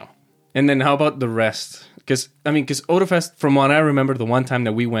 Damn. And then how about the rest? Because Otafest, from what I remember, the one time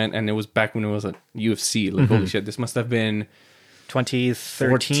that we went, and it was back when it was at UFC. Like holy shit, this must have been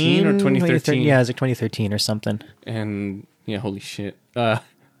 2013 or 2013. Yeah, it was like 2013 or something. And yeah, holy shit,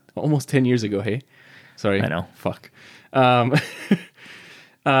 almost 10 years ago. Hey, sorry, I know. Fuck. Yeah,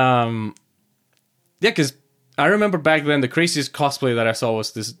 because I remember back then the craziest cosplay that I saw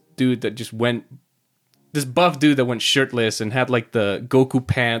was this dude that just went, this buff dude that went shirtless and had like the Goku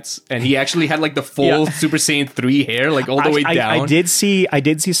pants, and he actually had like the full Super Saiyan 3 hair, like all the way down. I did see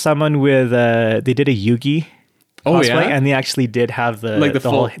someone with they did a Yugi cosplay, and they actually did have the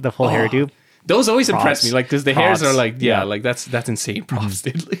full hairdo. Those always impress me, like because the hairs are like like that's insane props,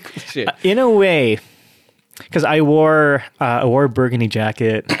 dude. Like, shit. In a way. Because I wore a burgundy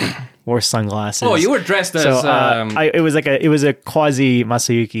jacket, wore sunglasses. Oh, you were dressed as it was a quasi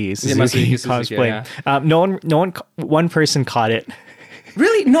Masayuki Suzuki cosplay. Yeah. One person caught it.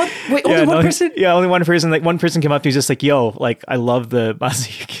 Really? Only one person? Yeah, only one person. Like one person came up to me just like, "Yo, like I love the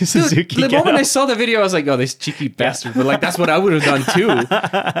Masayuki Suzuki." Dude, the moment I saw the video, I was like, "Oh, this cheeky bastard!" But like, that's what I would have done too.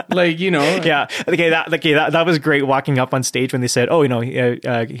 Like, you know. Yeah. Okay. That was great. Walking up on stage when they said, "Oh, you know,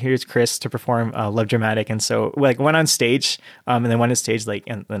 here's Chris to perform Love Dramatic," and so like went on stage, and then went on stage like,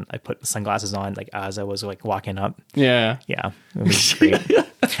 and then I put the sunglasses on like as I was like walking up. Yeah. Yeah. It was great.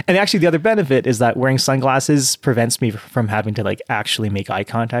 And actually, the other benefit is that wearing sunglasses prevents me from having to like actually make eye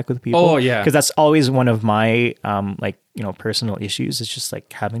contact with people. Oh yeah, because that's always one of my personal issues. Is just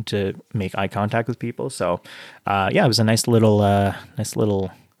like having to make eye contact with people. So it was a nice little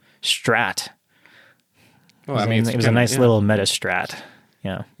strat. Well, I mean, it was a nice little meta strat.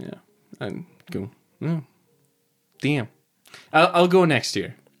 Yeah. Yeah. And go. Oh. Damn. I'll go next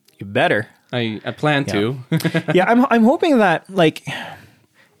year. You better. I plan to. Yeah, I'm hoping that like.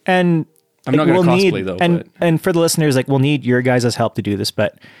 And I'm not going to cosplay though. And for the listeners, like we'll need your guys' help to do this,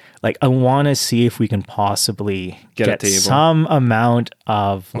 but like I want to see if we can possibly get some amount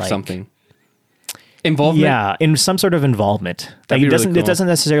of like something involvement. Yeah, in some sort of involvement. Like it doesn't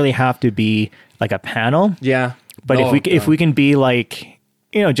necessarily have to be like a panel. Yeah, but if we can be like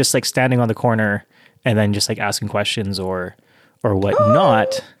just like standing on the corner and then just like asking questions or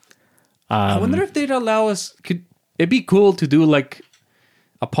whatnot. I wonder if they'd allow us. Could it'd be cool to do like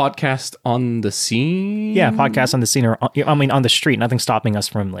a podcast on the scene? Yeah, podcast on the scene, or on the street. Nothing's stopping us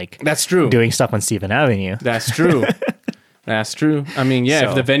from like that's true doing stuff on Stephen Avenue. That's true. That's true. I mean, yeah,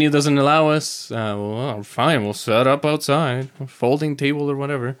 if the venue doesn't allow us, well, fine, we'll set up outside, a folding table or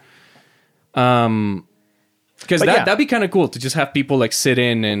whatever. Because that'd be kind of cool to just have people like sit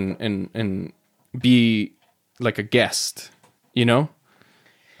in and be like a guest, you know.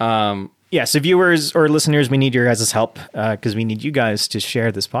 Yeah, so viewers or listeners, we need your guys' help because we need you guys to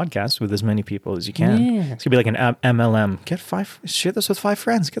share this podcast with as many people as you can. Yeah. It's gonna be like an MLM. Share this with 5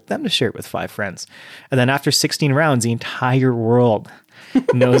 friends. Get them to share it with 5 friends, and then after 16 rounds, the entire world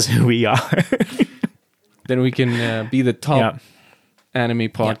knows who we are. Then we can be the top Yeah. anime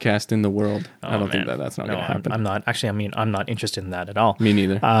podcast in the world. I don't think man. that's not No, going to happen. I'm not. Actually, I mean, I'm not interested in that at all. Me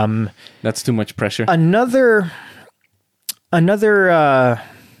neither. That's too much pressure. Another, I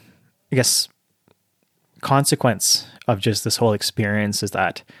guess, consequence of just this whole experience is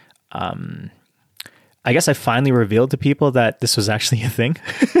that, I guess I finally revealed to people that this was actually a thing.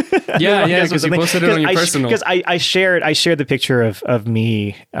 yeah, because you posted it on your personal. Because I shared the picture of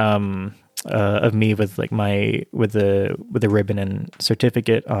me, with like with the ribbon and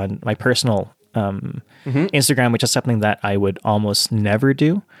certificate on my personal Instagram, which is something that I would almost never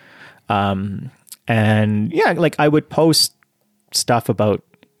do. And yeah, like I would post stuff about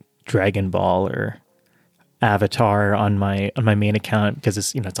Dragon Ball or Avatar on my main account because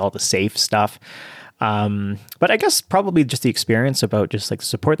it's all the safe stuff. But I guess probably just the experience about just like the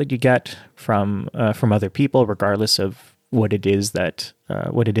support that you get from other people, regardless of what it is that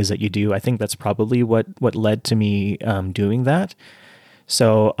you do. I think that's probably what led to me doing that.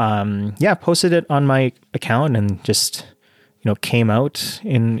 So posted it on my account and just came out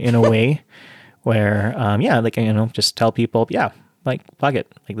in a way where just tell people like fuck it,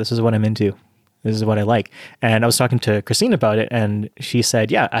 like this is what I'm into. This is what I like. And I was talking to Christine about it, and she said,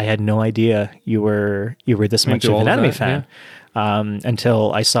 yeah, I had no idea you were this much of an anime fan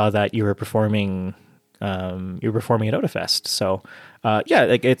until I saw that you were performing at Otafest. So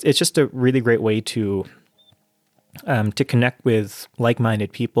like it's just a really great way to connect with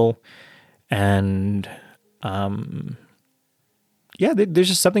like-minded people. And there's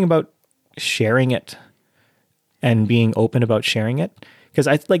just something about sharing it and being open about sharing it. Because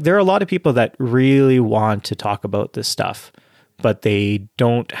there are a lot of people that really want to talk about this stuff, but they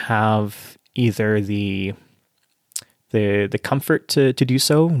don't have either the comfort to do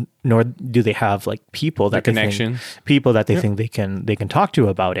so, nor do they have like people that they think they can talk to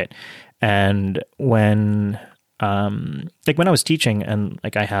about it. And when when I was teaching, and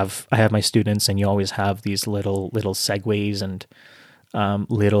like I have my students, and you always have these little segues and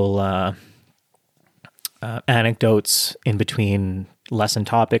little anecdotes in between lesson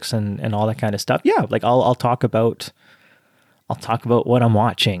topics and all that kind of stuff. Yeah, like I'll talk about what I'm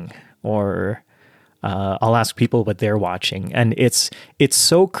watching, or I'll ask people what they're watching, and it's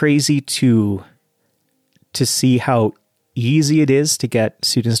so crazy to see how easy it is to get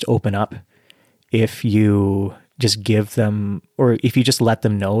students to open up if you just give them, or if you just let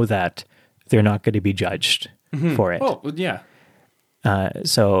them know that they're not going to be judged for it. Oh, yeah.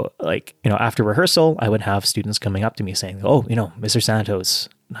 So like, after rehearsal, I would have students coming up to me saying, oh, Mr. Santos,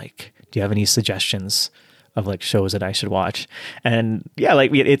 like, do you have any suggestions of like shows that I should watch? And yeah,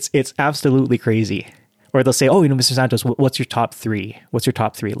 like it's absolutely crazy. Or they'll say, oh, Mr. Santos, what's your top 3? What's your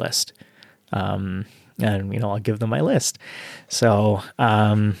top 3 list? And I'll give them my list. So,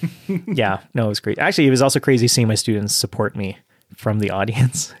 it was great. Actually, it was also crazy seeing my students support me from the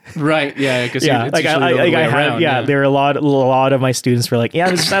audience. Right. Yeah. Because there are a lot of my students were like, yeah,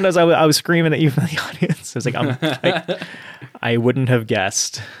 Mr. Santos, I was screaming at you from the audience. I was like, I wouldn't have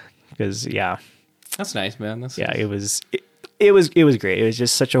guessed, because that's nice, man. It was great. It was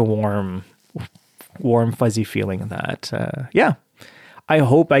just such a warm fuzzy feeling that, I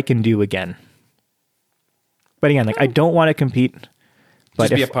hope I can do again. But again, like I don't want to compete,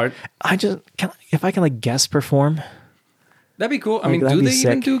 but just be a part. If I can like guest perform. That'd be cool. I mean, do they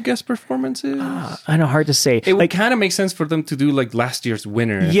even do guest performances? I know, hard to say. It would kind of make sense for them to do like last year's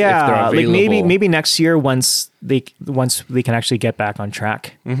winner. Yeah, if they're available. like maybe next year once they can actually get back on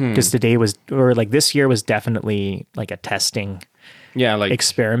track. Because this year was definitely like a testing,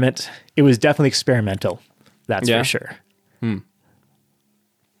 experiment. It was definitely experimental. That's for sure.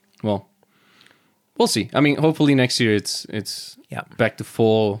 Well, we'll see. I mean, hopefully next year it's back to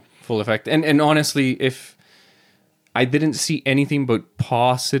full effect. And honestly, if I didn't see anything but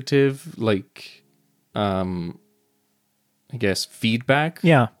positive, like, I guess, feedback.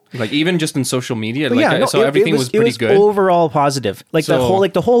 Yeah. Like, even just in social media, everything was pretty good. Overall positive. Like, the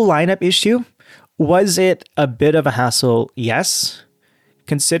whole lineup issue, was it a bit of a hassle? Yes.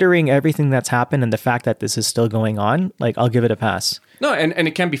 Considering everything that's happened and the fact that this is still going on, like, I'll give it a pass. No, and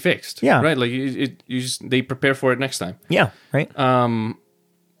it can be fixed. Yeah. Right? Like, they prepare for it next time. Yeah, right.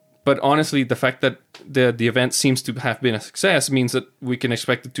 But honestly, the fact that the event seems to have been a success means that we can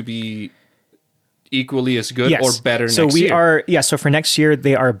expect it to be equally as good Yes. or better so next we year? are so for next year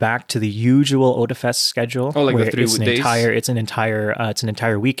they are back to the usual OdaFest schedule. Oh, like the where 3 it's an days? it's an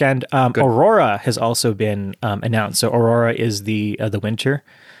entire weekend. Aurora has also been announced. So Aurora is the winter.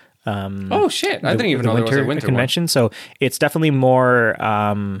 Oh shit! I didn't even know there was a winter convention. So it's definitely more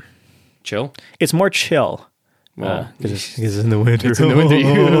one. Chill. it's more chill. Well, Because it's in the winter. It's in the winter.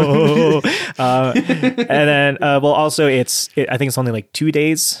 And then, also I think it's only like 2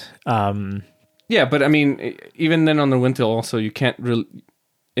 days. Yeah, but I mean, even then on the winter, also you can't really.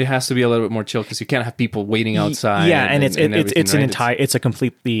 It has to be a little bit more chill because you can't have people waiting outside. Yeah, and it's everything, it's a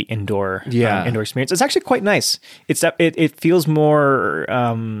completely indoor indoor experience. It's actually quite nice. It feels more.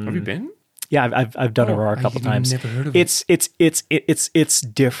 Have you been? Yeah, I've done Aurora a couple times. Never heard of it. It's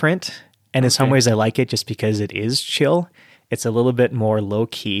different, and in some ways I like it just because it is chill. It's a little bit more low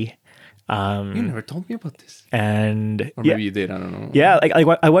key. You never told me about this. And Or maybe you did. I don't know. Yeah, like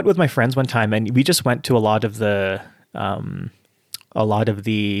I went with my friends one time, and we just went to a lot of the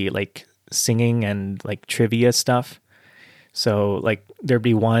like singing and like trivia stuff. So like there'd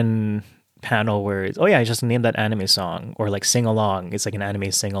be one panel where it's, I just named that anime song, or like sing along. It's like an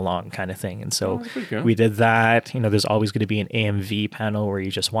anime sing along kind of thing. And so we did that. You know, there's always going to be an AMV panel where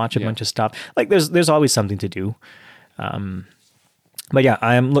you just watch a bunch of stuff. Like there's always something to do. But yeah,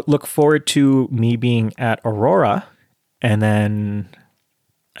 I am look forward to me being at Aurora, and then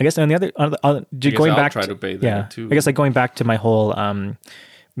I guess on the other going back. Try to pay there too. I guess like going back to my whole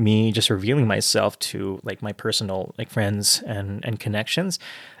me just revealing myself to like my personal like friends and connections.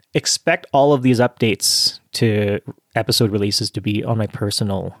 Expect all of these updates to episode releases to be on my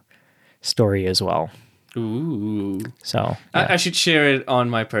personal story as well. Ooh. So I should share it on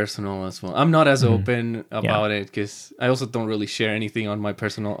my personal as well. I'm not as open about it because I also don't really share anything on my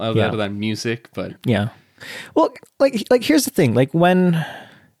personal other than music. But yeah, well, like here's the thing: like when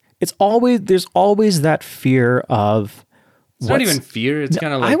there's always that fear of. It's not even fear. It's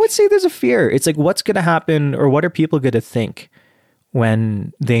kind of like, I would say there's a fear. It's like, what's going to happen, or what are people going to think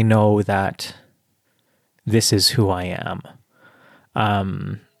when they know that this is who I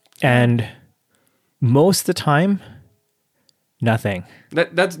am? And most of the time, nothing.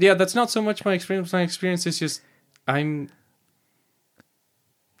 That's not so much my experience. My experience is just I don't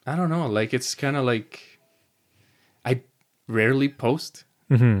know. Like it's kind of like I rarely post.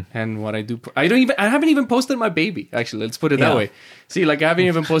 Mm-hmm. And what I do, I haven't even posted my baby. Actually, let's put it that way. See, like I haven't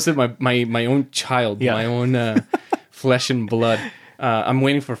even posted my own child, my own flesh and blood. I'm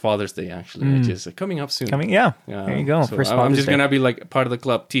waining for Father's Day, actually, which is coming up soon. There you go. So I'm just gonna be like part of the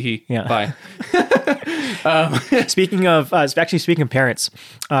club. Teehee. Yeah. Bye. Speaking of parents,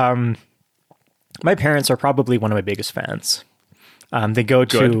 my parents are probably one of my biggest fans. They go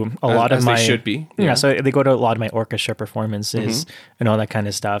to a lot of my. They should be. Yeah, so they go to a lot of my orchestra performances and all that kind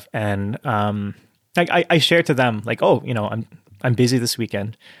of stuff. And I share to them like, I'm busy this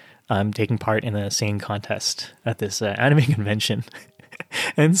weekend. I'm taking part in a singing contest at this anime convention.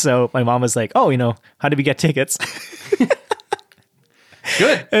 And so my mom was like, how did we get tickets?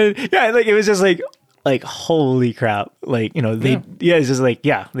 Good. And like it was just like holy crap. Like, it's just like,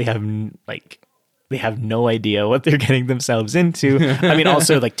 they have no idea what they're getting themselves into. I mean,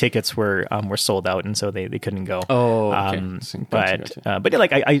 also like tickets were sold out, and so they couldn't go. Oh, okay. But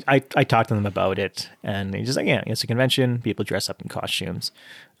like I talked to them about it, and they just like, it's a convention. People dress up in costumes.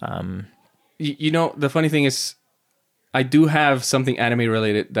 The funny thing is, I do have something anime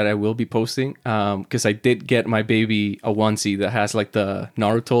related that I will be posting because I did get my baby a onesie that has like the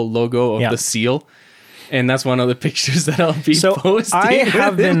Naruto logo of the seal. And that's one of the pictures that I'll be posting. I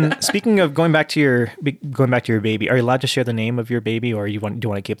have been speaking of going back to your baby. Are you allowed to share the name of your baby, or do you want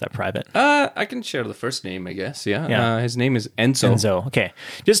to keep that private? I can share the first name, I guess. Yeah. His name is Enzo. Enzo. Okay.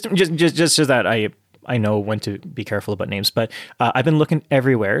 Just so that I know when to be careful about names, but I've been looking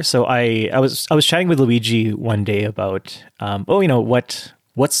everywhere. So I was chatting with Luigi one day about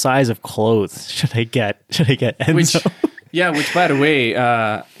what size of clothes should I get? Should I get Enzo? Which by the way,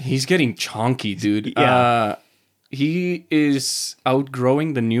 he's getting chonky, dude. Yeah. He is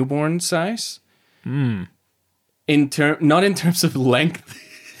outgrowing the newborn size. Not in terms of length.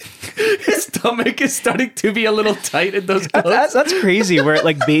 His stomach is starting to be a little tight in those clothes. That's crazy. Where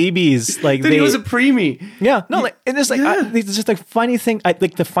like babies, like dude, he was a preemie. Yeah, no, like and it's like it's just like funny thing.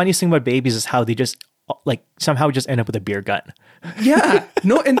 Like the funniest thing about babies is how they just like somehow just end up with a beer gut. Yeah,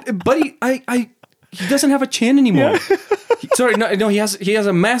 no, and buddy, he doesn't have a chin anymore. Sorry, no, he has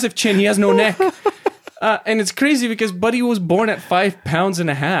a massive chin. He has no neck, and it's crazy because Buddy was born at 5.5 pounds.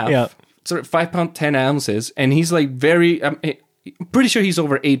 Yeah, sorry, 5 pounds 10 ounces, and he's like very. I'm pretty sure he's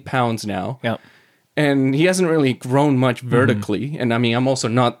over 8 pounds now. Yeah, and he hasn't really grown much vertically. And I mean, I'm also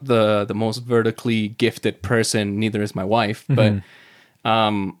not the most vertically gifted person. Neither is my wife. But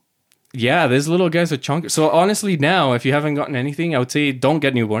yeah, this little guy's a chunker. So honestly, now if you haven't gotten anything, I would say don't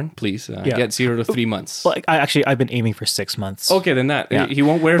get newborn, please. Get 0 to 3 months. Well, I've been aiming for 6 months. Okay, then he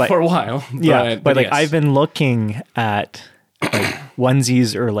won't wear it for a while. But like yes. I've been looking at like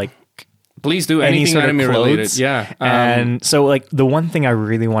onesies or like please do any anything sort of anime clothes. related. Yeah, and so like the one thing I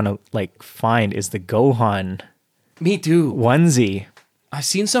really want to like find is the Gohan. Me too. Onesie. I've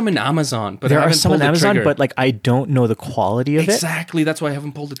seen some in Amazon, but there I haven't are some pulled on the Amazon, trigger. but like I don't know the quality of it. Exactly, that's why I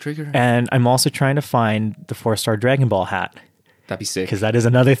haven't pulled the trigger. And I'm also trying to find the 4-star Dragon Ball hat That'd be sick. because that is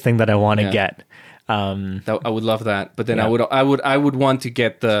another thing that I want to Yeah. get. I would love that, but then Yeah. I would want to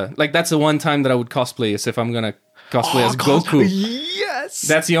get the like. That's the one time that I would cosplay is if I'm gonna cosplay as Goku. Yes,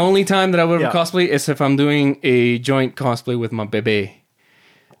 That's the only time that I would Yeah. cosplay is if I'm doing a joint cosplay with my bebe.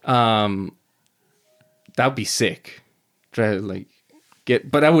 That'd be sick. Try to like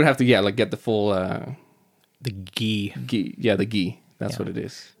but I would have to get the full the gi. gi. Yeah, the gi. That's what it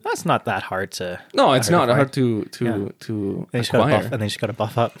is. That's not that hard to. No, it's not find. hard to They just gotta acquire. buff, and they just got to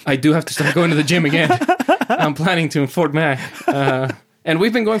buff up. I do have to start going to the gym again. I'm planning to in Fort Mac. And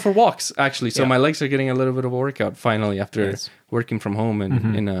we've been going for walks, actually. So my legs are getting a little bit of a workout finally after working from home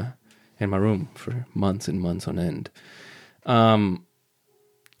and in my room for months and months on end.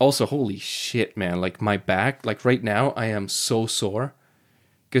 Also, holy shit, man. Like my back, like right now, I am so sore.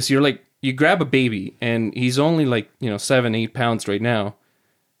 Because you grab a baby and he's only 7-8 pounds right now.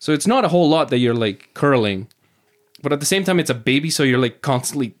 So it's not a whole lot that you're like curling. But at the same time, it's a baby, so you're like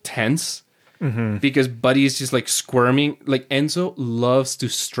constantly tense. Because Buddy is just like squirming. Like Enzo loves to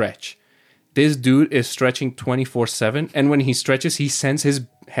stretch. This dude is stretching 24/7, and when he stretches, he sends his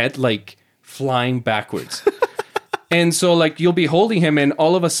head like flying backwards. And so like you'll be holding him, and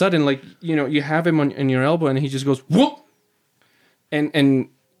all of a sudden, like you have him on your elbow, and he just goes whoop, and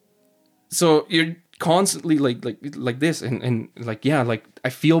so you're constantly like this, and like I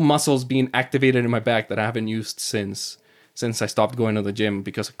feel muscles being activated in my back that I haven't used since I stopped going to the gym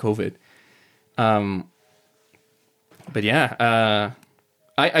because of COVID. But yeah,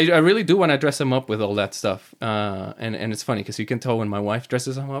 I really do want to dress him up with all that stuff. And it's funny because you can tell when my wife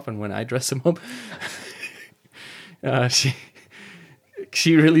dresses him up and when I dress him up.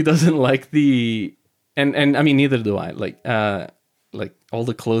 She really doesn't like the and I mean neither do I like all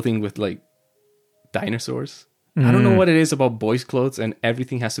the clothing with like dinosaurs. I don't know what it is about boys' clothes and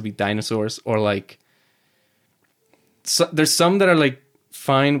everything has to be dinosaurs or like there's some that are like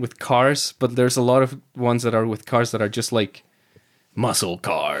fine with cars, but there's a lot of ones that are with cars that are just like muscle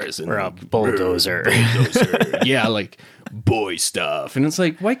cars and Or a bulldozer. yeah, like boy stuff. And it's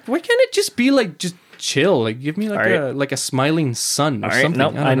like why can't it just be like just chill? Like give me like a smiling sun or something.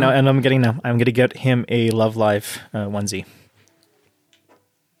 Nope, I know, and I'm gonna get him a Love Live onesie.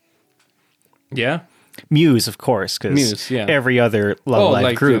 Yeah. Muse, of course, because every other Love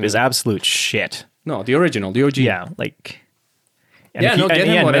Live group is absolute shit. No, the original, the OG. Yeah, like... get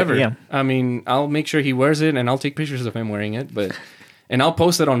him whatever. Yeah. I mean, I'll make sure he wears it, and I'll take pictures of him wearing it, and I'll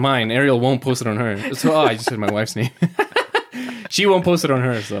post it on mine. Ariel won't post it on her. So, I just said my wife's name. She won't post it on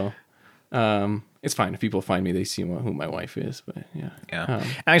her, so... it's fine. If people find me, they see who my wife is, but yeah.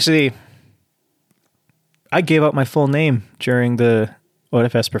 Actually, I gave out my full name during the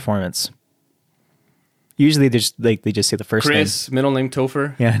OFS performance. Usually they just say the first name. Chris, middle name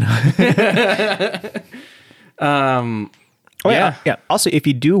Topher. Yeah, I know. Yeah. Also, if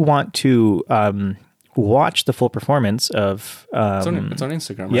you do want to watch the full performance of... it's on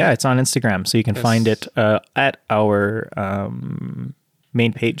Instagram, right? Yeah, it's on Instagram. So you can find it at our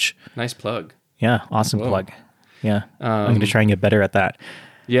main page. Nice plug. Yeah, awesome plug. Yeah, I'm going to try and get better at that.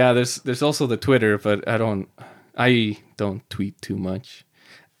 Yeah, there's also the Twitter, but I don't tweet too much.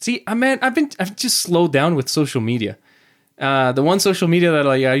 See, I've just slowed down with social media. The one social media that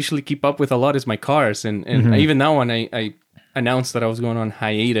I usually keep up with a lot is my cars, and even now when I announced that I was going on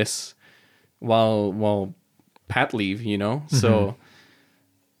hiatus while Pat leave, so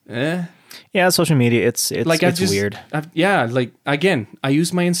yeah, social media it's weird. Again, I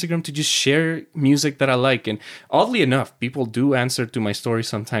use my Instagram to just share music that I like, and oddly enough, people do answer to my story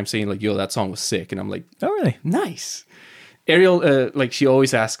sometimes saying like, "Yo, that song was sick," and I'm like, "Oh, really? Nice." Ariel, she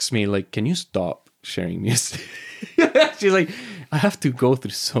always asks me, like, can you stop sharing music? She's like, I have to go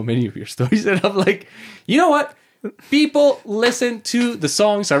through so many of your stories. And I'm like, you know what? People listen to the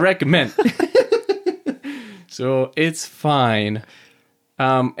songs I recommend. So it's fine.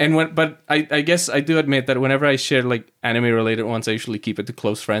 But I guess I do admit that whenever I share, like, anime-related ones, I usually keep it to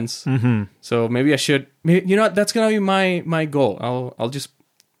close friends. Mm-hmm. So maybe I should... that's going to be my goal. I'll just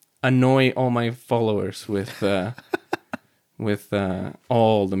annoy all my followers with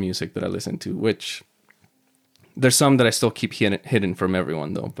all the music that I listen to, which there's some that I still keep hidden from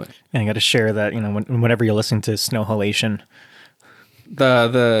everyone though. But And you got to share that, whenever you're listening to Snow Halation.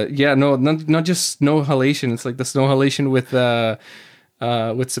 Not just Snow Halation. It's like the Snow Halation with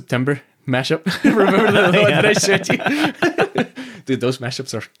September mashup. Remember the one that I showed you? Dude, those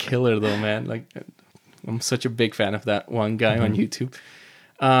mashups are killer though, man. Like, I'm such a big fan of that one guy on YouTube.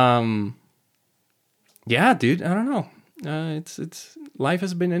 Yeah, dude, I don't know. It's life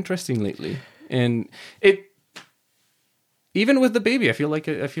has been interesting lately, and even with the baby, I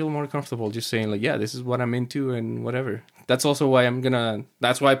feel more comfortable just saying like, yeah, this is what I'm into and whatever. That's also why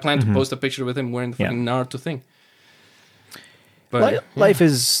that's why I plan to post a picture with him wearing the fucking Naruto thing. But life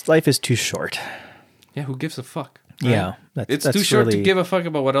is too short. Yeah, who gives a fuck? Right? Yeah, it's too short to give a fuck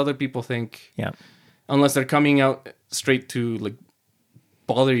about what other people think. Yeah, unless they're coming out straight to like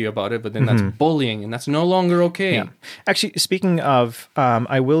bother you about it, but then that's bullying, and that's no longer okay. Yeah. Actually, speaking of,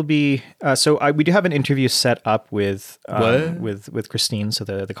 I will be. We do have an interview set up with Christine, so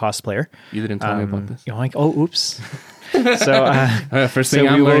the cosplayer. You didn't tell me about this. You're like, oh, oops. So first thing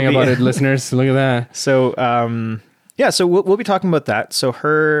I'm learning about it, listeners. Look at that. So so we'll be talking about that. So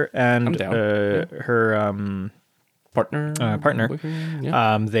her and her partner.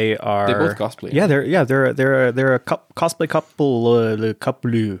 They both cosplay. Yeah, they're a cosplay couple.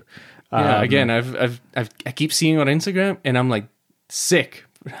 Again, I keep seeing on Instagram, and I'm like sick.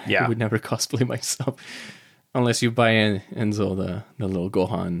 Yeah, I would never cosplay myself unless you buy Enzo the little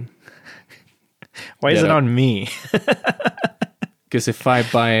Gohan. Why is it on me? Because if I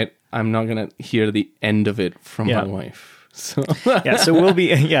buy it, I'm not gonna hear the end of it from my wife. So so we'll be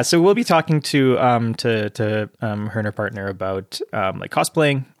talking to her and her partner about like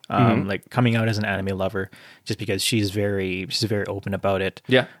cosplaying, like coming out as an anime lover, just because she's very open about it.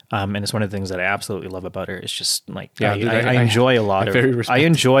 Yeah. And it's one of the things that I absolutely love about her. It's just like I enjoy a lot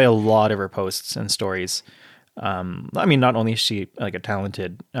of her posts and stories. I mean, not only is she like a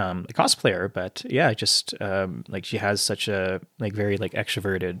talented cosplayer, but just like she has such a like very like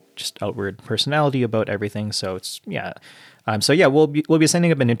extroverted, just outward personality about everything. So it's we'll be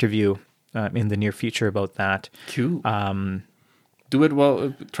sending up an interview in the near future about that. Cool. Try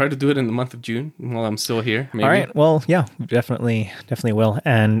to do it in the month of June while I'm still here. Maybe. All right. Well, yeah, definitely will.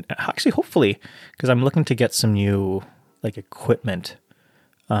 And actually, hopefully, because I'm looking to get some new like equipment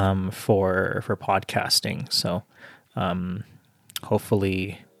for podcasting. So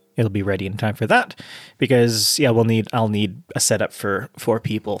hopefully it'll be ready in time for that, because I'll need a setup for 4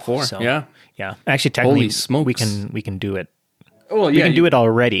 people. 4. So, yeah. Actually, technically, holy smokes, we can do it. Oh, we can do it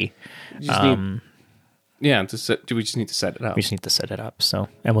already. Do we just need to set it up? We just need to set it up. So,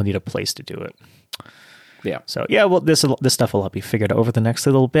 and we'll need a place to do it. Yeah. So this stuff will be figured out over the next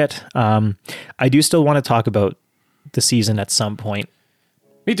little bit. I do still want to talk about the season at some point.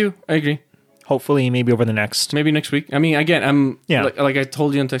 Me too. I agree. Hopefully, maybe next week. I mean, again, I'm like I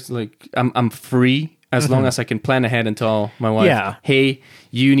told you on text, like I'm free as long as I can plan ahead and tell my wife, hey,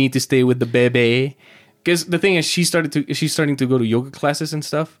 you need to stay with the baby. Because the thing is, she's starting to go to yoga classes and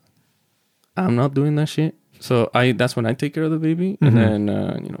stuff. I'm not doing that shit, so that's when I take care of the baby, and then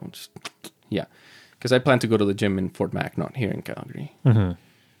because I plan to go to the gym in Fort Mac, not here in Calgary.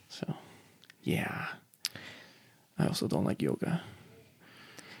 So yeah, I also don't like yoga.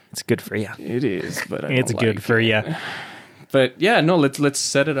 It's good for you. It is, but it's good for you. But yeah, no, let's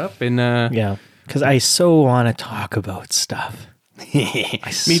set it up and because I so want to talk about stuff.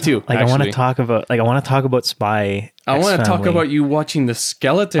 Me too. Like actually. I want to talk about Spy. I want to talk about you watching the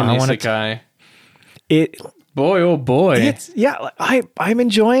skeleton isekai. Boy, oh boy. I'm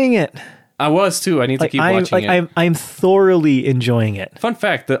enjoying it. I was too. I need to keep watching it. I'm thoroughly enjoying it. Fun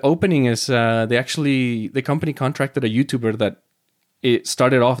fact: the opening is the company contracted a YouTuber that it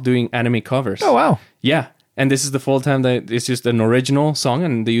started off doing anime covers. Oh wow! Yeah, and this is the full time that it's just an original song,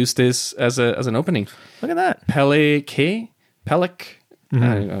 and they use this as an opening. Look at that, Pelek,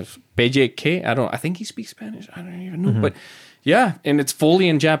 BJK. I think he speaks Spanish. I don't even know, but yeah, and it's fully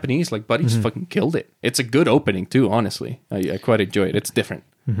in Japanese. Like Buddy just fucking killed it. It's a good opening too. Honestly, I quite enjoy it. It's different.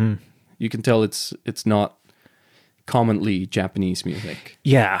 You can tell it's not commonly Japanese music.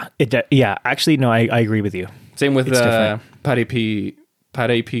 Yeah, Actually, no, I agree with you. Same with Pare P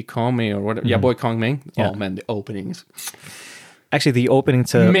Kome or whatever. Yeah, Boy Kong Ming. Yeah. Oh man, the openings. Actually, the opening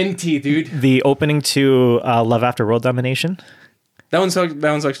to minty, dude. The opening to Love After World Domination. That one's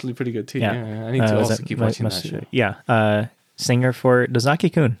actually pretty good too. Yeah, I need to also keep watching that show. Yeah, singer for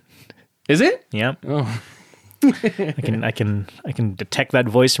Dozaki-kun. Is it? Yeah. Oh. I can detect that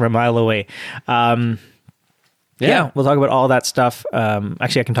voice from a mile away. yeah, we'll talk about all that stuff.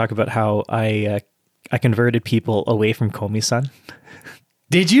 Actually, I can talk about how I converted people away from Komi-san.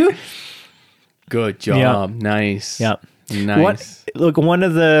 Did you? Good job. Yeah. Nice. Yeah. Nice. One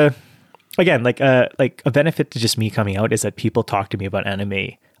of the, again, like a benefit to just me coming out is that people talk to me about anime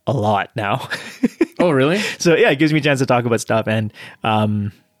a lot now. Oh, really? So yeah, it gives me a chance to talk about stuff. And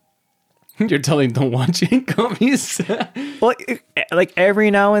You're telling don't watch it, Komis? well, like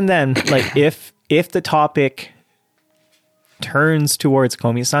every now and then, like if the topic turns towards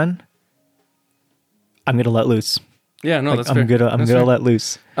Komi-san, I'm gonna let loose. Yeah, no, that's I'm fair. gonna let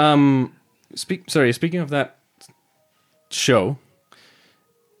loose. Speaking of that show,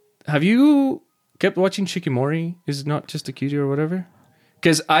 have you kept watching Shikimori? Is it not just a cutie or whatever?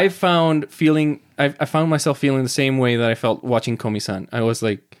 Because I found myself feeling the same way that I felt watching Komi-san. I was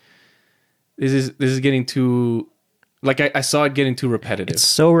like, this is getting too, like I saw it getting too repetitive. It's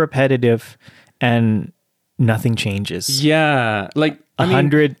so repetitive, and nothing changes. Yeah, like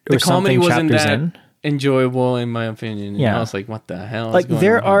 100 or the comedy something wasn't chapters that in. enjoyable in my opinion. Yeah. I was like, what the hell? Like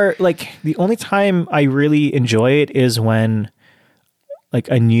there are like the only time I really enjoy it is when like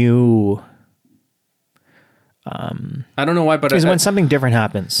a new I don't know why, but is when something different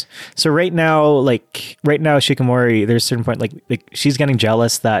happens. So right now Shikimori, there's a certain point like she's getting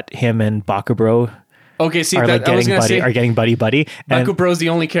jealous that him and Bakubro okay, see, are that, like I was getting gonna buddy say, are getting buddy. And Bakubro's the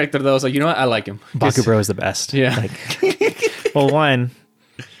only character that I was like, you know what, I like him. Bakubro is the best. Yeah. Like, well, one,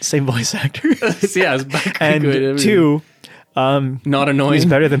 same voice actor. Yeah, it's Bakugo And everything. two, not annoying. he's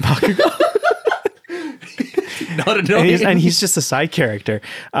better than Bakugo. Not annoying. and he's just a side character.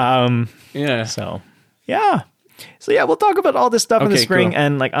 Yeah. So yeah, we'll talk about all this stuff in the Okay, spring, cool.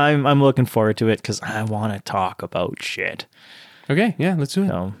 and like I'm looking forward to it because I want to talk about shit. Okay, yeah, let's do it.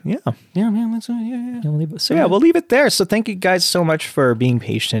 So yeah, Yeah, man, let's do it. Yeah. we'll leave it. So yeah, we'll leave it there. So thank you guys so much for being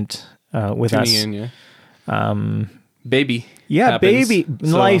patient with us. Tuning in, yeah. Baby. Yeah, happens. baby,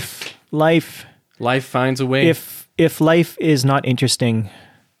 So, life. life finds a way. If life is not interesting,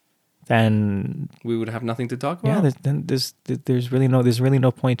 then we would have nothing to talk yeah, about. then there's really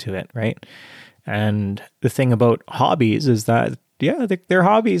no point to it, right? And the thing about hobbies is that they're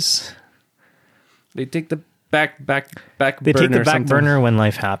hobbies. They take the back They burner. take the back sometimes. burner when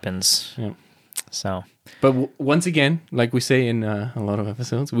life happens. Yeah. So But once again, like we say in a lot of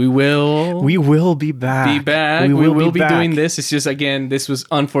episodes, we will we will be back. be back. We will be back. doing this. It's just, again, this was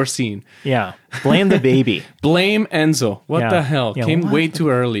unforeseen. Yeah, blame the baby. Blame Enzo. What Yeah. the hell? Yeah, Came what? way too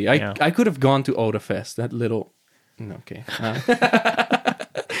early. Yeah. I could have gone to Odafest. That little... No, okay.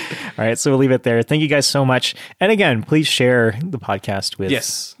 All right, so we'll leave it there. Thank you guys so much. And again, please share the podcast with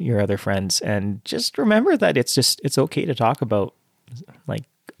Yes. your other friends, and just remember that it's okay to talk about. Like,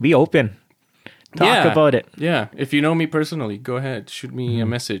 be open. Talk about it. Yeah. If you know me personally, go ahead. Shoot me a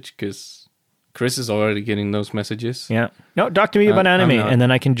message, because Chris is already getting those messages. Yeah. No, talk to me about I'm anime, not. and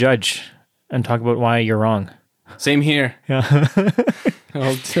then I can judge and talk about why you're wrong. Same here. Yeah.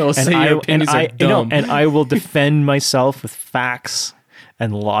 I'll say your opinions are dumb. And I will defend myself with facts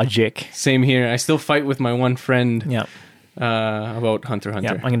and logic. Same here. I still fight with my one friend Yeah. about Hunter x Yeah.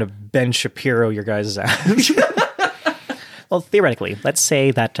 Hunter. I'm going to Ben Shapiro your guys' ass. Well, theoretically, let's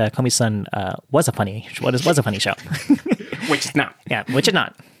say that Komi-san was a funny show. Which is not. Yeah, which is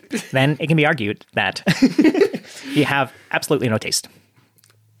not. Then it can be argued that you have absolutely no taste.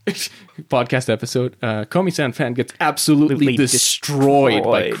 Podcast episode. Komi-san fan gets absolutely destroyed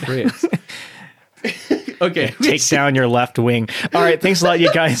by Chris. Okay. Take down your left wing. All right, thanks a lot,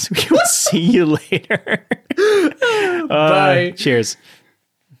 you guys. We will see you later. Bye. Cheers.